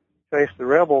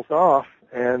rebels off,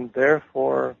 and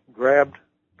therefore grabbed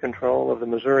control of the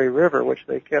Missouri River, which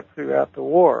they kept throughout the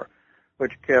war,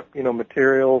 which kept,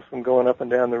 materials from going up and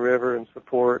down the river and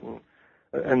support,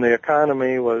 and the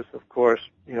economy was, of course,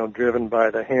 driven by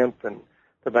the hemp and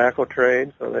tobacco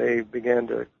trade, so they began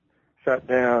to shut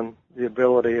down the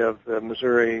ability of the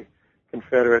Missouri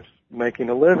Confederates making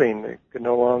a living. They could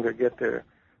no longer get their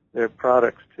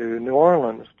products to New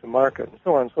Orleans to market, and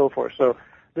so on and so forth. So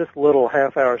this little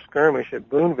half-hour skirmish at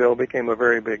Boonville became a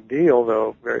very big deal,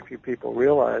 though very few people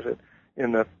realize it,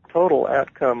 in the total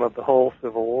outcome of the whole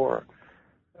Civil War.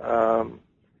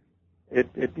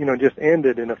 It just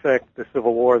ended, in effect, the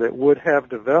Civil War that would have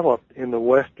developed in the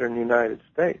western United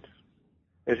States.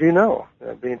 As you know,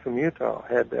 being from Utah,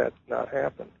 had that not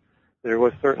happened. There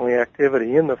was certainly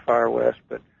activity in the far west,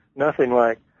 but nothing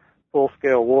like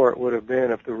full-scale war it would have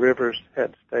been if the rivers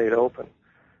had stayed open.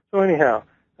 So anyhow,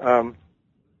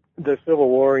 the Civil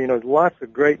War, lots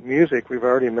of great music. We've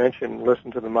already mentioned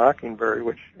 "Listen to the Mockingbird,"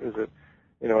 which is a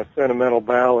sentimental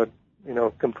ballad,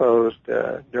 composed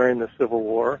during the Civil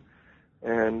War,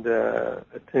 and a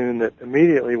tune that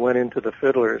immediately went into the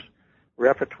fiddler's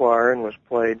repertoire and was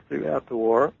played throughout the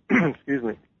war. Excuse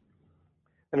me.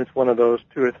 And it's one of those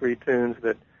 2 or 3 tunes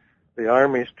that the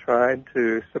armies tried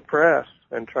to suppress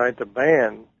and tried to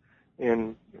ban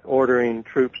in ordering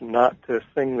troops not to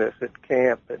sing this at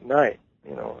camp at night.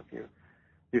 If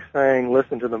you sang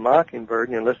 "Listen to the Mockingbird"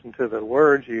 and you listened to the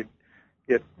words, you'd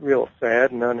get real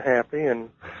sad and unhappy and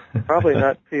probably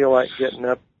not feel like getting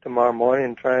up tomorrow morning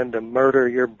and trying to murder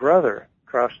your brother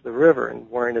across the river and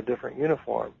wearing a different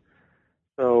uniform.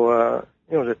 So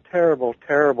it was a terrible,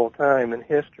 terrible time in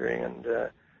history, and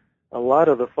a lot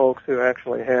of the folks who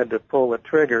actually had to pull the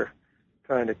trigger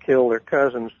trying to kill their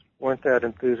cousins weren't that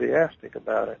enthusiastic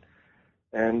about it.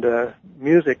 And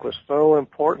music was so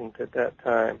important at that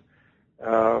time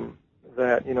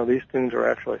that, these tunes were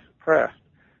actually suppressed.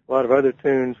 A lot of other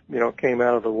tunes, came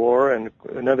out of the war, and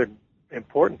another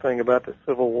important thing about the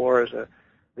Civil War is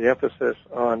the emphasis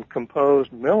on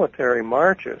composed military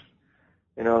marches.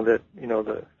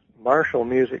 The martial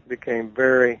music became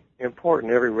very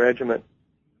important. Every regiment,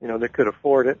 that could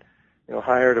afford it,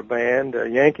 hired a band.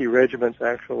 Yankee regiments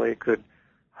actually could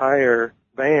hire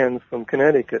bands from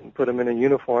Connecticut and put them in a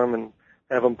uniform and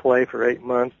have them play for 8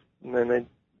 months, and then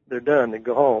they're done. They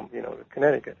go home, to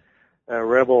Connecticut.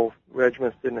 Rebel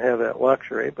regiments didn't have that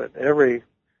luxury, but every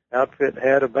outfit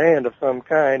had a band of some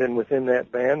kind, and within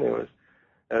that band there was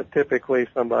typically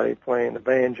somebody playing the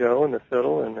banjo and the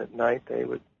fiddle, and at night they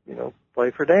would, play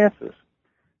for dances,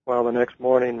 while the next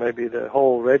morning maybe the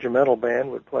whole regimental band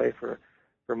would play for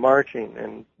marching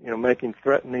and, making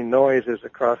threatening noises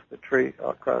across the creek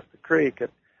at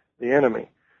the enemy,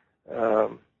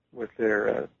 with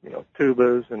their,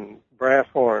 tubas and brass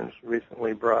horns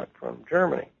recently brought from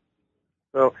Germany.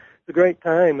 So it's a great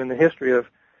time in the history of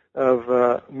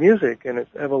music and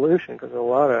its evolution, because a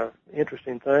lot of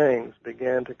interesting things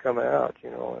began to come out,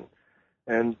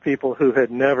 and people who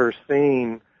had never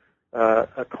seen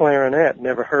a clarinet,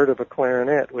 never heard of a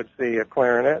clarinet, would see a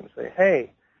clarinet and say,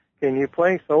 "Hey, can you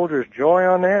play Soldier's Joy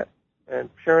on that?" And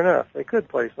sure enough, they could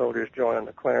play Soldier's Joy on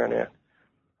the clarinet.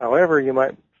 However, you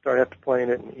might start have to playing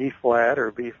it in E-flat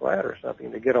or B-flat or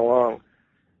something to get along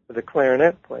with the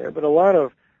clarinet player. But a lot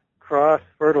of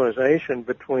cross-fertilization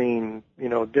between,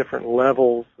 different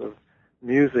levels of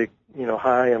music,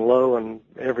 high and low and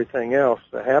everything else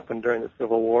that happened during the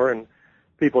Civil War, and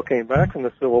people came back from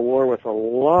the Civil War with a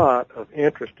lot of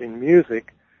interesting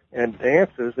music and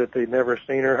dances that they'd never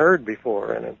seen or heard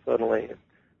before, and then suddenly it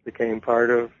became part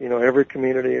of, every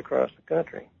community across the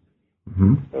country.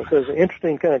 Mm-hmm. So it's an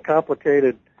interesting, kind of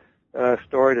complicated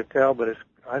story to tell, but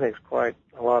I think it's quite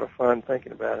a lot of fun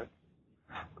thinking about it.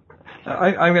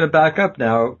 I'm going to back up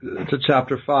now to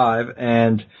Chapter 5,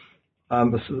 and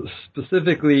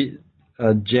specifically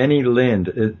Jenny Lind.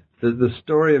 The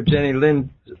story of Jenny Lind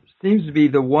seems to be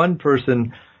the one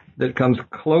person that comes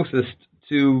closest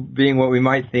to being what we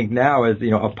might think now as,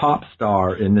 a pop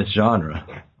star in this genre.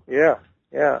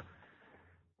 Yeah.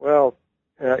 Well,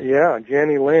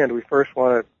 Jenny Lind. We first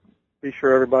want to be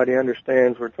sure everybody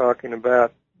understands we're talking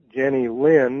about Jenny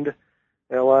Lind,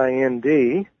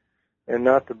 L-I-N-D, and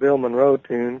not the Bill Monroe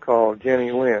tune called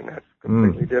Jenny Lind. That's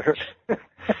completely different.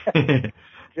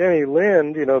 Jenny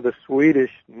Lind, the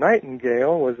Swedish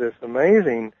Nightingale, was this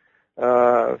amazing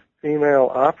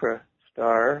female opera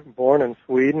star, born in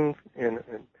Sweden in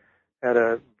had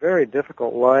a very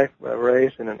difficult life,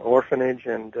 raised in an orphanage,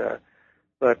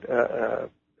 but a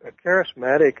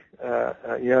charismatic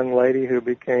young lady who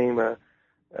became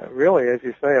really, as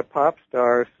you say, a pop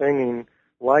star, singing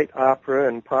light opera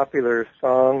and popular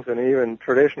songs and even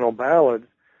traditional ballads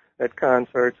at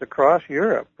concerts across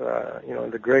Europe.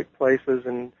 The great places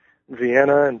in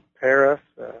Vienna and Paris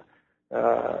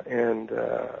and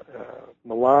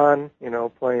Milan,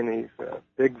 playing these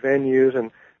big venues,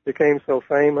 and became so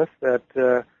famous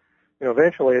that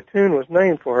eventually a tune was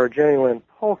named for her, Jenny Lind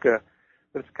Polka.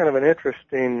 But it's kind of an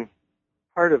interesting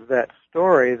part of that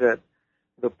story that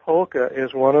the polka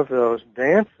is one of those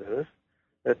dances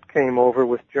that came over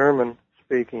with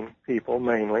German-speaking people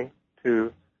mainly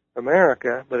to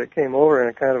America, but it came over in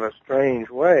a kind of a strange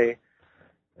way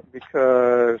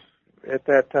because at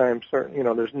that time,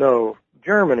 there's no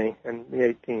Germany in the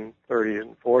 1830s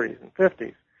and 40s and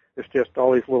 50s. There's just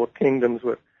all these little kingdoms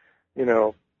with,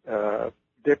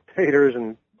 dictators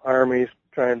and armies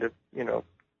trying to,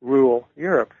 rule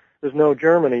Europe. There's no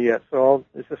Germany yet, so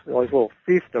it's just all these little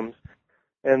fiefdoms.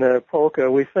 And the polka,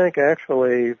 we think,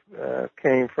 actually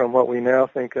came from what we now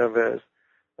think of as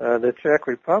the Czech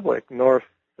Republic,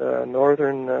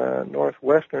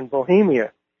 northwestern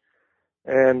Bohemia.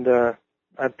 And I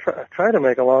try to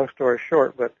make a long story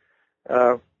short, but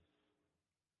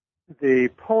the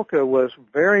polka was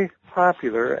very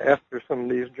popular after some of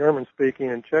these German-speaking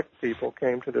and Czech people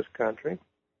came to this country.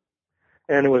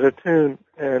 And it was a tune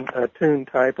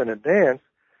type and a dance.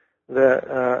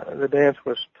 The dance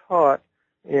was taught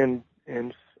in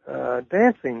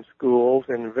dancing schools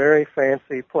in very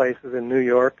fancy places in New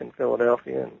York and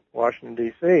Philadelphia and Washington,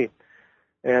 D.C.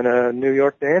 And a New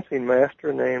York dancing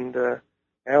master named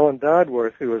Alan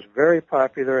Dodworth, who was very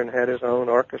popular and had his own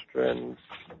orchestra and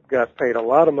got paid a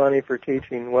lot of money for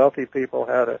teaching wealthy people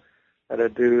how to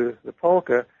do the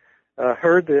polka,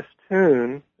 heard this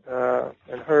tune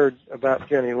and heard about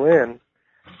Jenny Lind,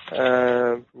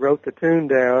 wrote the tune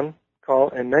down,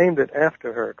 and named it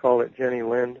after her, called it Jenny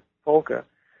Lind Polka.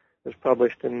 It was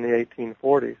published in the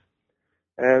 1840s.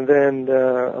 And then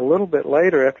a little bit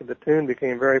later, after the tune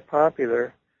became very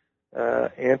popular,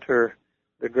 enter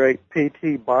the great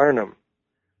P.T. Barnum,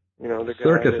 the guy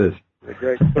circuses, the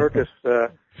great circus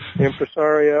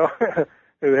impresario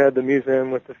who had the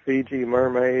museum with the Fiji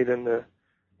mermaid and the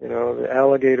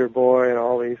alligator boy and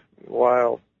all these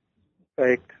wild,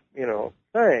 faked,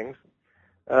 things.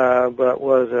 But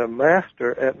was a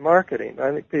master at marketing.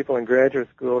 I think people in graduate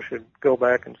school should go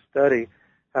back and study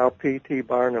how P.T.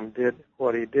 Barnum did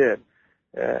what he did.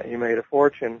 He made a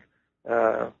fortune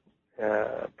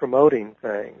promoting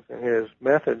things, and his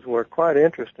methods were quite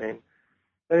interesting.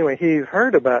 Anyway, he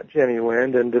heard about Jenny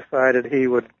Lind and decided he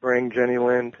would bring Jenny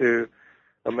Lind to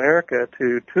America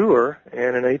to tour,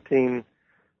 and in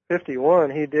 1851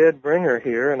 he did bring her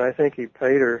here, and I think he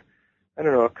paid her,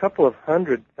 a couple of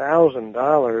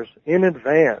 $100,000 in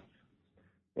advance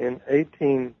in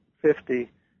 1850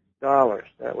 dollars.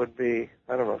 That would be,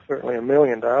 certainly $1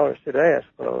 million today, I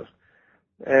suppose.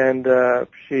 And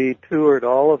she toured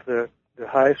all of the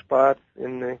high spots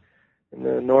in the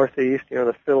Northeast,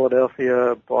 the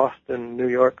Philadelphia, Boston, New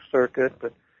York circuit,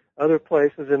 but other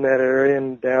places in that area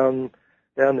and down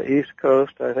the East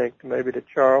Coast, I think maybe to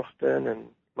Charleston and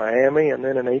Miami, and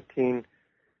then in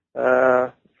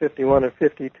 1851 and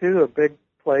 52, a big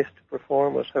place to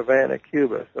perform was Havana,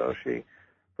 Cuba. So she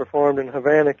performed in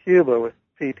Havana, Cuba with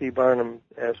P.T. Barnum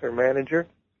as her manager,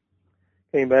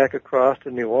 came back across to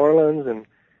New Orleans, and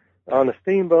on a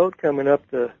steamboat coming up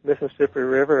the Mississippi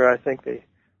River, I think they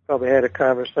probably had a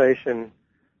conversation,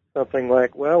 something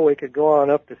like, well, we could go on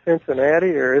up to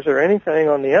Cincinnati, or is there anything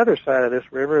on the other side of this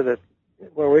river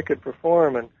where we could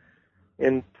perform? And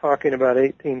in talking about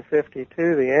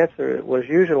 1852, the answer was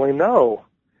usually no.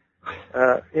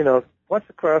 What's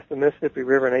across the Mississippi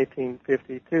River in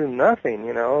 1852? Nothing,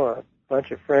 a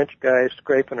bunch of French guys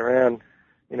scraping around,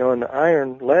 in the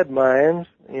iron lead mines,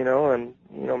 and,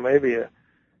 maybe a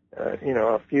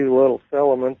few little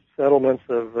settlements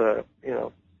of,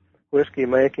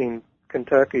 whiskey-making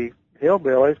Kentucky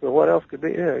hillbillies, but what else could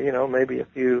be, maybe a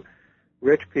few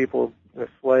rich people, the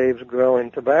slaves growing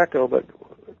tobacco, but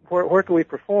where could we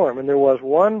perform? And there was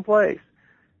one place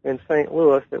in St.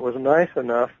 Louis that was nice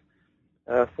enough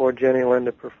for Jenny Lind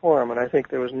to perform, and I think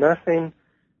there was nothing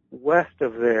west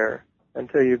of there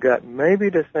until you got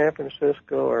maybe to San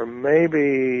Francisco or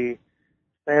maybe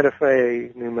Santa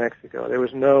Fe, New Mexico. There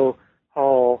was no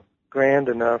hall grand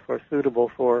enough or suitable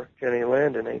for Jenny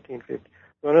Lind in 1850.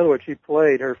 So in other words, she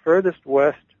played, her furthest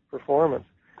west performance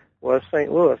was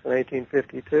St. Louis in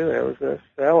 1852. It was a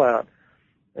sellout,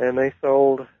 and they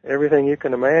sold everything you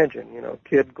can imagine,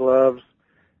 kid gloves,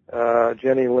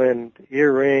 Jenny Lind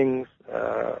earrings,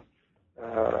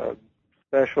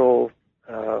 special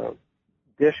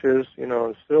dishes,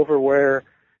 silverware,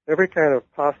 every kind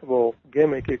of possible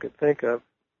gimmick you could think of,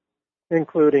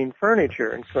 including furniture.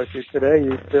 And of course, today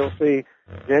you still see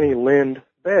Jenny Lind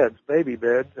beds, baby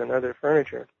beds, and other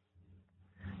furniture.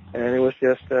 And it was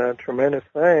just a tremendous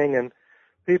thing. And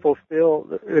people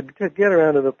still, to get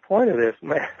around to the point of this,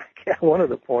 one of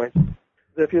the points,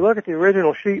 if you look at the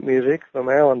original sheet music from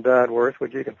Alan Dodworth,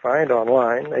 which you can find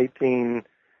online,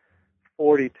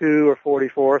 1842 or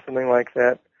 44, something like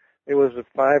that, it was a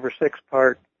 5 or 6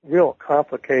 part, real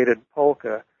complicated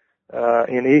polka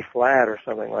in E flat or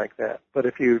something like that. But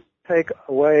if you take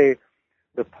away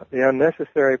the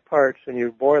unnecessary parts and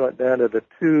you boil it down to the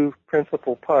 2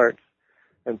 principal parts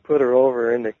and put her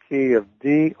over in the key of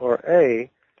D or A,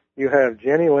 you have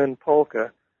Jenny Lind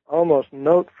polka almost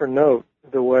note for note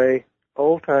the way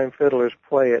old-time fiddlers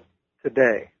play it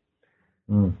today.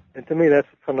 And to me, that's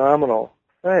a phenomenal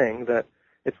thing, that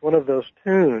it's one of those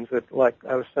tunes that, like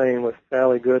I was saying with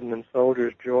Sally Gooden and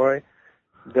Soldier's Joy,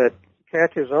 that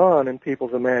catches on in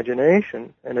people's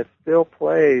imagination, and it's still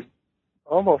played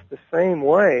almost the same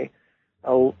way,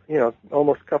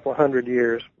 almost a couple of hundred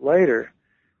years later.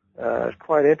 It's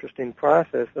quite an interesting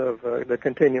process of the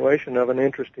continuation of an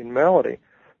interesting melody.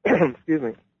 Excuse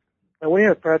me. And we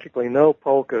have practically no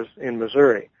polkas in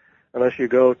Missouri, unless you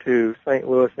go to St.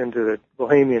 Louis into the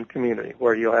Bohemian community,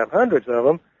 where you'll have hundreds of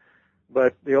them,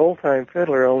 but the old-time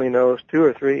fiddler only knows 2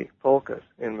 or 3 polkas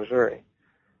in Missouri.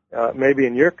 Maybe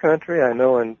in your country, I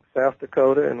know in South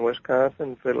Dakota and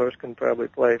Wisconsin, fiddlers can probably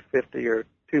play 50 or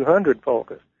 200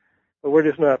 polkas. But we're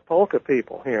just not polka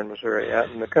people here in Missouri,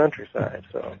 out in the countryside.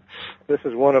 So this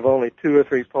is one of only 2 or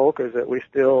 3 polkas that we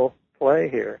still play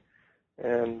here.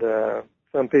 And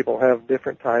some people have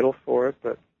different titles for it,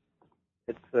 but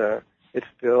it's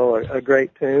still a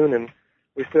great tune, and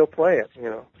we still play it,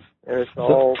 And it's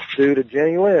all due to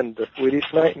Jenny Lind, the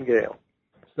Swedish Nightingale.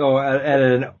 So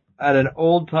at an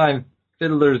old-time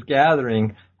fiddlers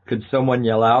gathering, could someone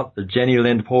yell out the Jenny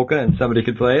Lind polka and somebody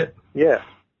could play it? Yeah.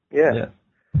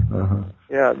 Uh-huh.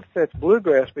 Yeah, since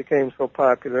bluegrass became so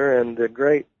popular, and the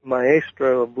great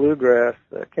maestro of bluegrass,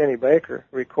 Kenny Baker,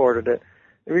 recorded it.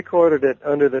 He recorded it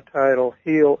under the title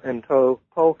Heel and Toe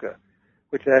Polka,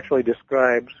 which actually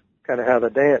describes kind of how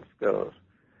the dance goes.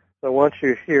 So once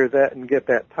you hear that and get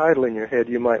that title in your head,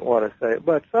 you might want to say,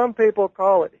 but some people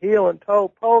call it Heel and Toe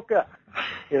Polka.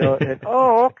 And,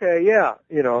 oh, okay, yeah,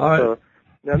 So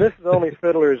now this is only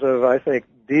fiddlers of, I think,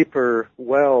 deeper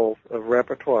wells of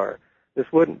repertoire.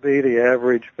 This wouldn't be the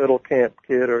average fiddle camp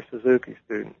kid or Suzuki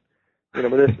student. But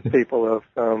this is people of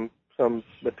some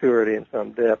maturity and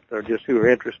some depth, or just who are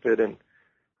interested in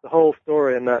the whole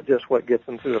story and not just what gets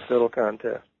them through a fiddle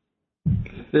contest.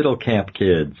 Fiddle camp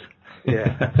kids.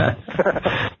 Yeah.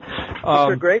 Which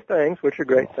are great things.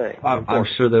 I'm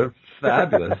sure they're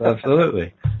fabulous.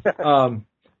 Absolutely.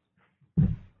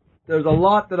 There's a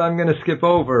lot that I'm going to skip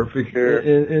over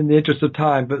in the interest of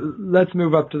time, but let's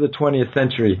move up to the 20th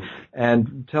century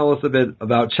and tell us a bit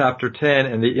about Chapter 10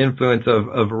 and the influence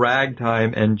of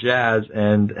ragtime and jazz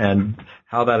and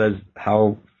how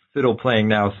fiddle playing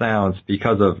now sounds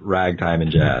because of ragtime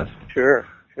and jazz. Sure.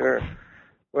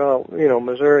 Well,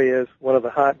 Missouri is one of the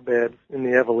hotbeds in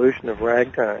the evolution of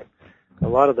ragtime. A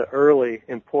lot of the early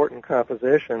important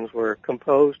compositions were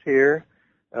composed here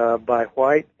by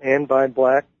white and by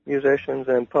black musicians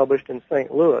and published in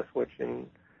St. Louis, which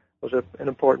was an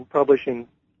important publishing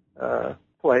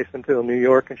place until New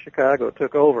York and Chicago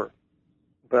took over.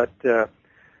 But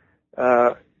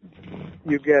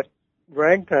you get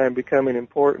ragtime becoming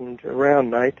important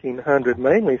around 1900,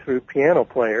 mainly through piano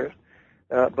players,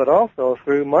 but also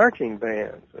through marching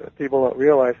bands. People don't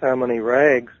realize how many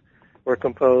rags were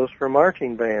composed for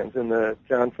marching bands in the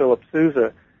John Philip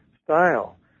Sousa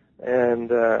style. And,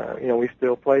 we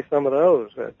still play some of those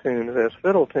tunes as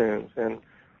fiddle tunes. And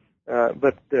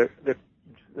but the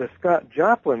Scott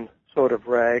Joplin sort of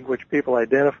rag, which people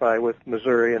identify with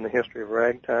Missouri and the history of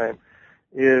ragtime,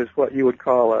 is what you would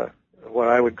call what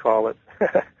I would call it,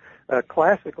 a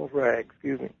classical rag,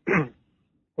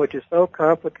 which is so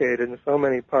complicated and so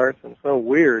many parts and so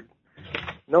weird.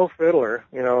 No fiddler,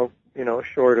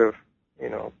 short of,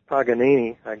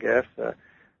 Paganini, I guess,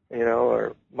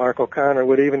 or Mark O'Connor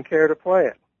would even care to play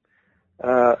it.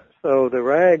 So the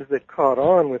rags that caught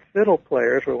on with fiddle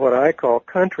players were what I call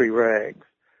country rags,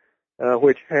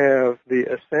 which have the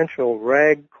essential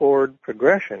rag chord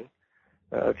progression,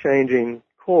 changing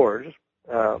chords.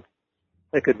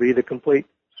 It could be the complete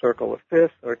circle of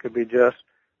fifths, or it could be just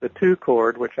the 2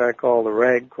 chord, which I call the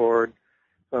rag chord.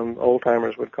 Some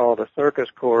old-timers would call it a circus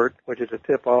chord, which is a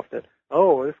tip off that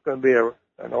oh, this is going to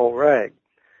be an old rag.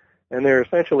 And they're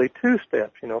essentially two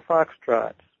steps,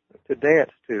 foxtrots to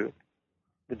dance to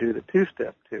do the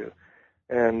two-step to.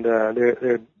 And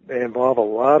they involve a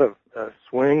lot of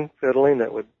swing fiddling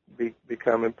that would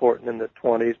become important in the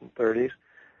 20s and 30s,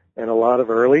 and a lot of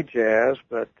early jazz.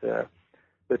 But the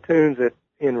tunes that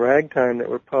in ragtime that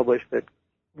were published that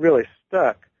really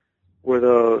stuck were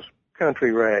those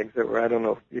country rags that were, I don't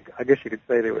know, I guess you could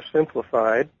say they were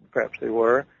simplified, perhaps they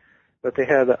were, but they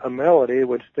had a melody that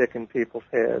would stick in people's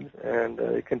heads, and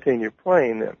they continued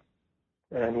playing them.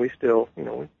 And we still,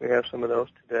 we have some of those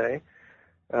today.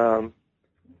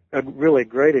 A really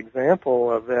great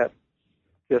example of that,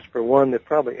 just for one that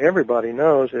probably everybody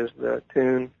knows, is the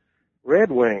tune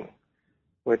Red Wing,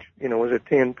 which, was a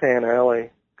Tin Pan Alley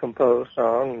composed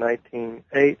song,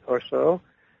 1908 or so,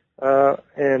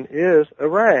 and is a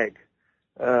rag,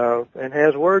 and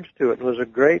has words to it. It was a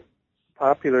great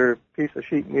popular piece of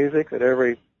sheet music that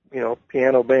every,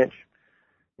 piano bench,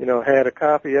 had a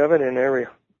copy of it in every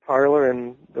parlor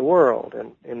in the world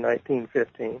in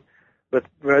 1915. But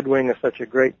Red Wing is such a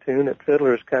great tune that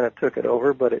fiddlers kind of took it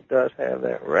over, but it does have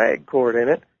that rag chord in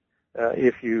it,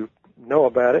 if you know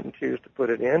about it and choose to put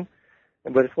it in.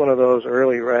 But it's one of those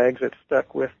early rags that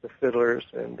stuck with the fiddlers,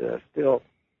 and still,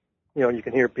 you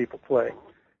can hear people play.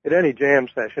 At any jam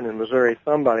session in Missouri,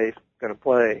 somebody's going to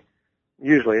play,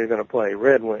 usually they're going to play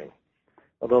Red Wing.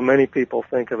 Although many people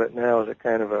think of it now as a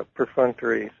kind of a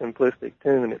perfunctory, simplistic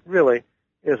tune, it really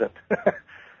isn't,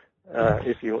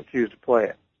 if you choose to play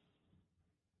it.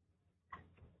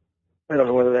 I don't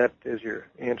know whether that is your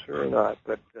answer or not,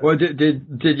 but well, did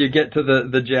you get to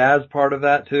the jazz part of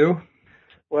that too?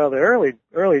 Well, the early,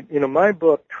 my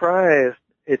book tries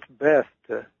its best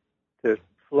to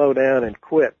slow down and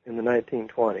quit in the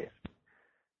 1920s,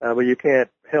 but you can't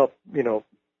help,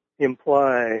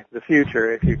 imply the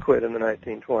future if you quit in the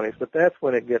 1920s. But that's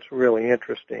when it gets really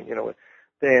interesting, with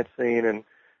dancing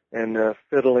and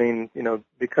fiddling,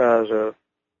 because of,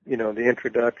 the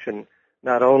introduction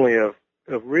not only of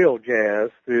real jazz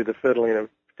through the fiddling of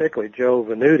particularly Joe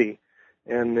Venuti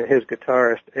and his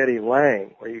guitarist Eddie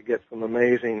Lang, where you get some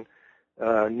amazing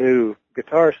new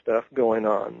guitar stuff going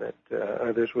on that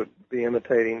others would be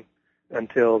imitating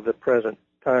until the present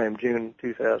time, June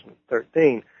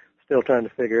 2013, still trying to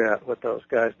figure out what those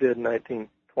guys did in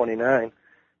 1929,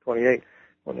 28,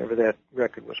 whenever that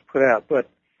record was put out. But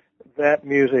that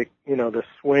music, the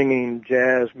swinging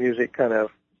jazz music kind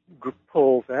of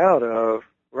pulls out of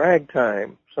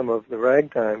ragtime, some of the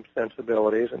ragtime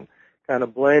sensibilities, and kind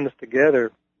of blends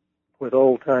together with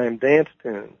old-time dance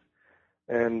tunes.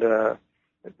 And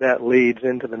that leads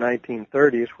into the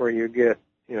 1930s where you get,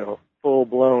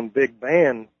 full-blown big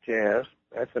band jazz.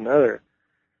 That's another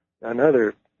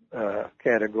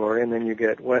category. And then you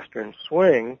get Western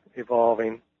swing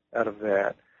evolving out of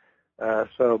that.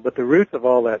 But the roots of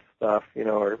all that stuff,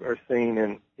 are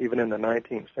seen even in the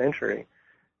 19th century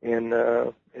in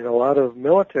a lot of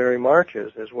military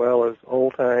marches as well as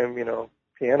old-time,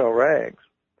 piano rags.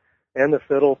 And the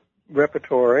fiddle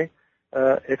repertory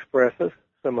expresses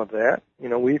some of that.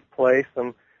 We play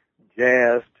some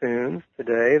jazz tunes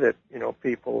today that,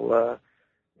 people,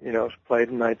 played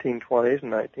in the 1920s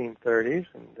and 1930s,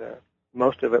 and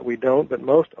most of it we don't, but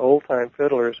most old-time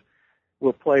fiddlers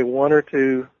will play one or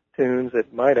two tunes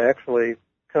that might actually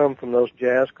come from those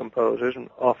jazz composers, and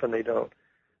often they don't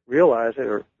realize it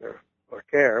or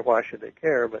care. Why should they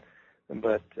care? But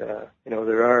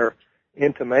there are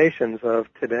intimations of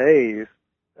today's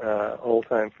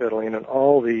old-time fiddling and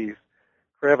all these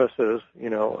crevices,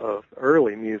 of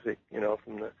early music,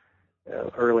 from the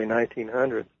early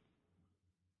 1900s.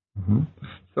 Mm-hmm.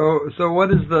 So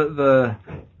what is the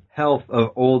health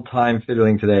of old-time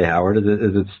fiddling today, Howard?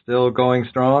 Is it still going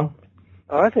strong?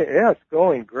 I think, it's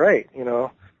going great.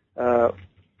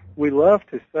 We love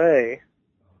to say,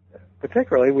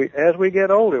 particularly as we get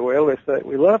older,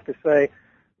 we love to say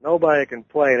nobody can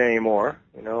play it anymore,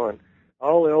 and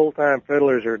all the old-time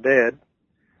fiddlers are dead.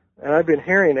 And I've been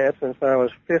hearing that since I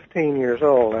was 15 years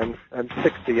old. I'm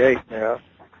 68 now.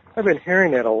 I've been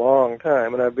hearing that a long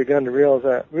time, and I've begun to realize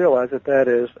that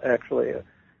is actually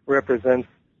represents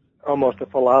almost a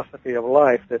philosophy of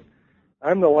life, that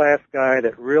I'm the last guy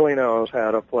that really knows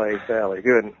how to play Sally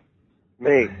Gooden.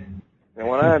 Me. And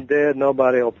when I'm dead,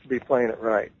 nobody will be playing it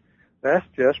right. That's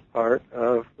just part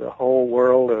of the whole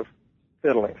world of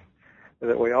fiddling,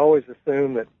 that we always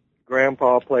assume that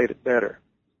Grandpa played it better,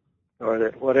 or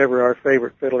that whatever our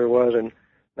favorite fiddler was in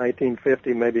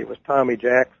 1950, maybe it was Tommy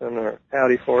Jackson or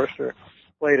Howdy Forster,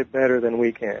 played it better than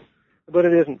we can. But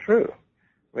it isn't true.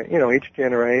 Each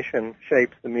generation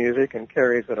shapes the music and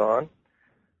carries it on.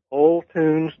 old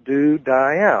tunes do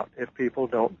die out if people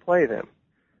don't play them.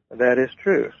 That is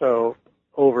true. So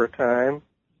over time,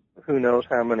 who knows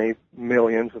how many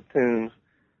millions of tunes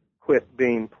quit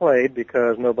being played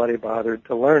because nobody bothered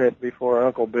to learn it before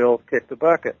Uncle Bill kicked the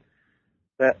bucket.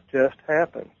 That just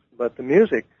happens. But the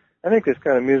music, I think this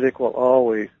kind of music will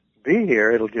always be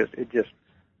here. It just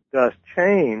does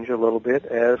change a little bit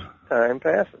as time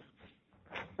passes.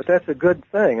 But that's a good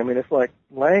thing. I mean, it's like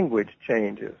language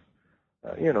changes.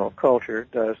 Culture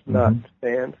does not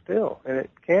stand still, and it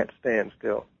can't stand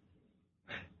still.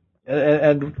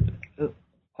 And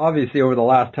obviously over the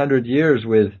last 100 years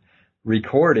with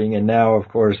recording, and now, of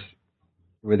course,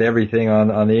 with everything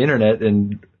on the internet,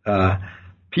 and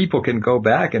people can go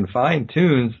back and find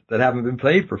tunes that haven't been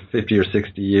played for 50 or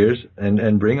 60 years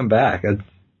and bring them back. It's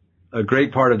a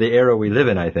great part of the era we live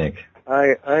in, I think.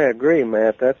 I agree,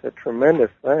 Matt. That's a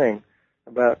tremendous thing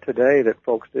about today that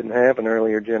folks didn't have in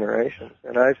earlier generations.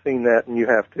 And I've seen that, and you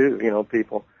have too,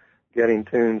 people getting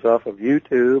tunes off of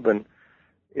YouTube, and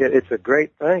it's a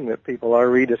great thing that people are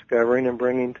rediscovering and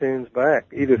bringing tunes back,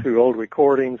 either through old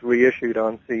recordings reissued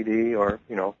on CD or,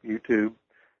 YouTube,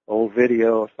 old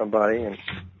video of somebody,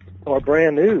 or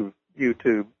brand new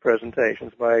YouTube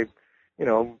presentations by,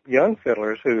 young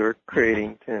fiddlers who are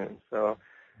creating tunes. So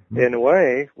in a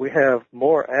way, we have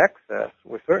more access.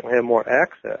 We certainly have more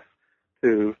access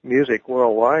to music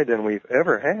worldwide than we've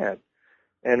ever had.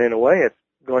 And in a way, it's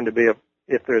going to be,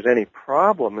 if there's any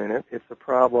problem in it, it's a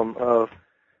problem of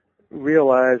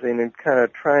realizing and kind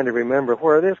of trying to remember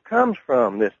where this comes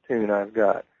from, this tune I've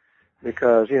got.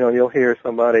 Because, you'll hear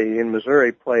somebody in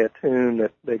Missouri play a tune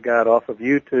that they got off of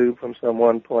YouTube from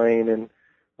someone playing in,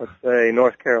 let's say,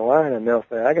 North Carolina, and they'll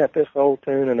say, I got this old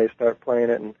tune, and they start playing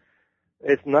it, and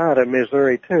it's not a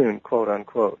Missouri tune, quote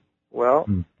unquote. Well,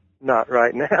 not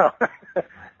right now.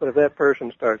 But if that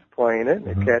person starts playing it and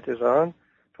it catches on,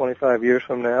 25 years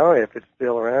from now, if it's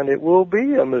still around, it will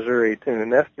be a Missouri tune.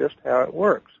 That's just how it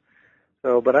works.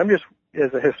 So, but I'm just,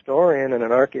 as a historian and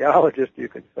an archaeologist, you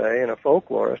could say, and a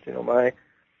folklorist,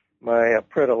 my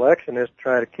predilection is to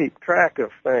try to keep track of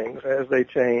things as they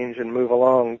change and move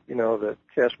along, the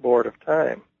chessboard of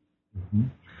time.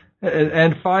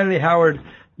 And finally, Howard,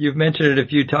 you've mentioned it a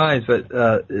few times, but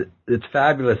it's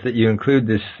fabulous that you include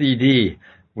this CD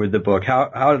with the book.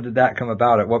 How did that come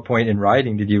about? At what point in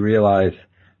writing did you realize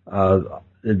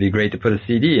it'd be great to put a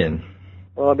CD in?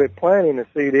 Well, I've been planning a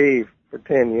CD for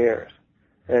 10 years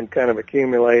and kind of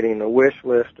accumulating a wish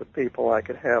list of people I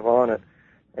could have on it.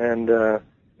 And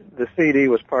the CD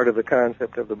was part of the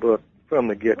concept of the book from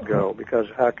the get-go, because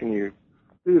how can you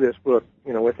do this book,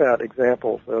 without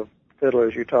examples of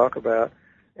fiddlers you talk about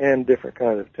and different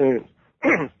kinds of tunes,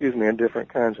 excuse me, and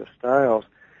different kinds of styles.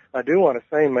 I do want to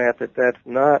say, Matt, that that's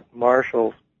not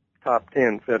Marshall's top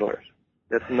 10 fiddlers.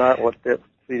 That's not what that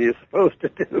CD is supposed to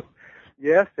do.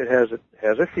 Yes, it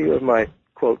has a few of my,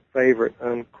 quote, favorite,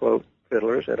 unquote,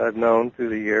 fiddlers that I've known through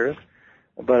the years,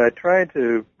 but I tried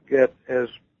to get as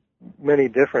many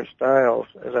different styles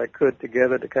as I could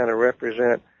together to kind of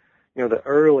represent, the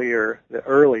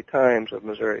early times of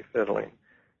Missouri fiddling.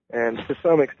 And to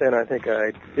some extent, I think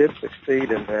I did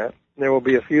succeed in that. There will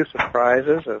be a few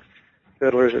surprises of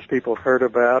fiddlers that people have heard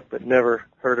about but never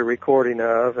heard a recording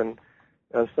of, and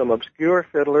some obscure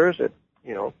fiddlers that,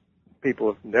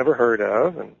 people have never heard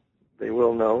of, and they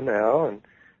will know now. And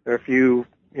there are a few,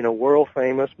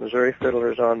 world-famous Missouri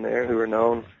fiddlers on there who are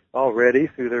known already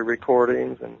through their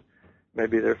recordings and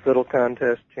maybe their fiddle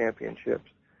contest championships.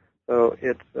 So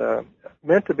it's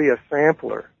meant to be a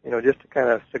sampler, just to kind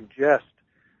of suggest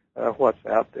what's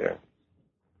out there.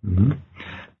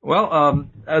 Well,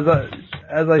 as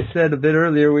I said a bit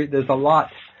earlier, there's a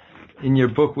lot in your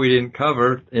book we didn't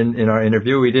cover in our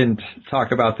interview. We didn't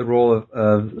talk about the role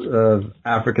of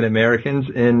African Americans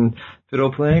in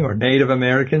fiddle playing, or Native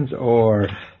Americans, or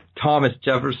Thomas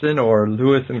Jefferson, or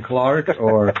Lewis and Clark,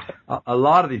 or a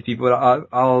lot of these people.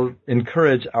 I'll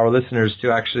encourage our listeners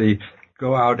to actually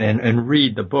go out and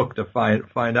read the book to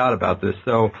find out about this.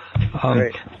 So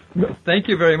thank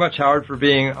you very much, Howard, for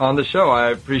being on the show.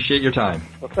 I appreciate your time.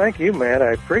 Well, thank you, Matt.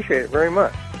 I appreciate it very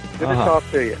much. Good to talk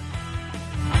to you.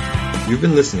 You've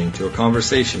been listening to a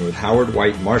conversation with Howard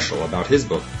White Marshall about his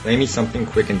book, Play Me Something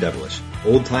Quick and Devilish,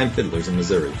 Old-Time Fiddlers in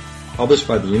Missouri, published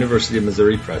by the University of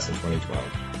Missouri Press in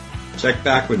 2012. Check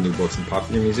back with New Books in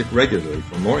Popular Music regularly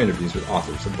for more interviews with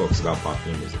authors of books about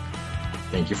popular music.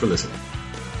 Thank you for listening.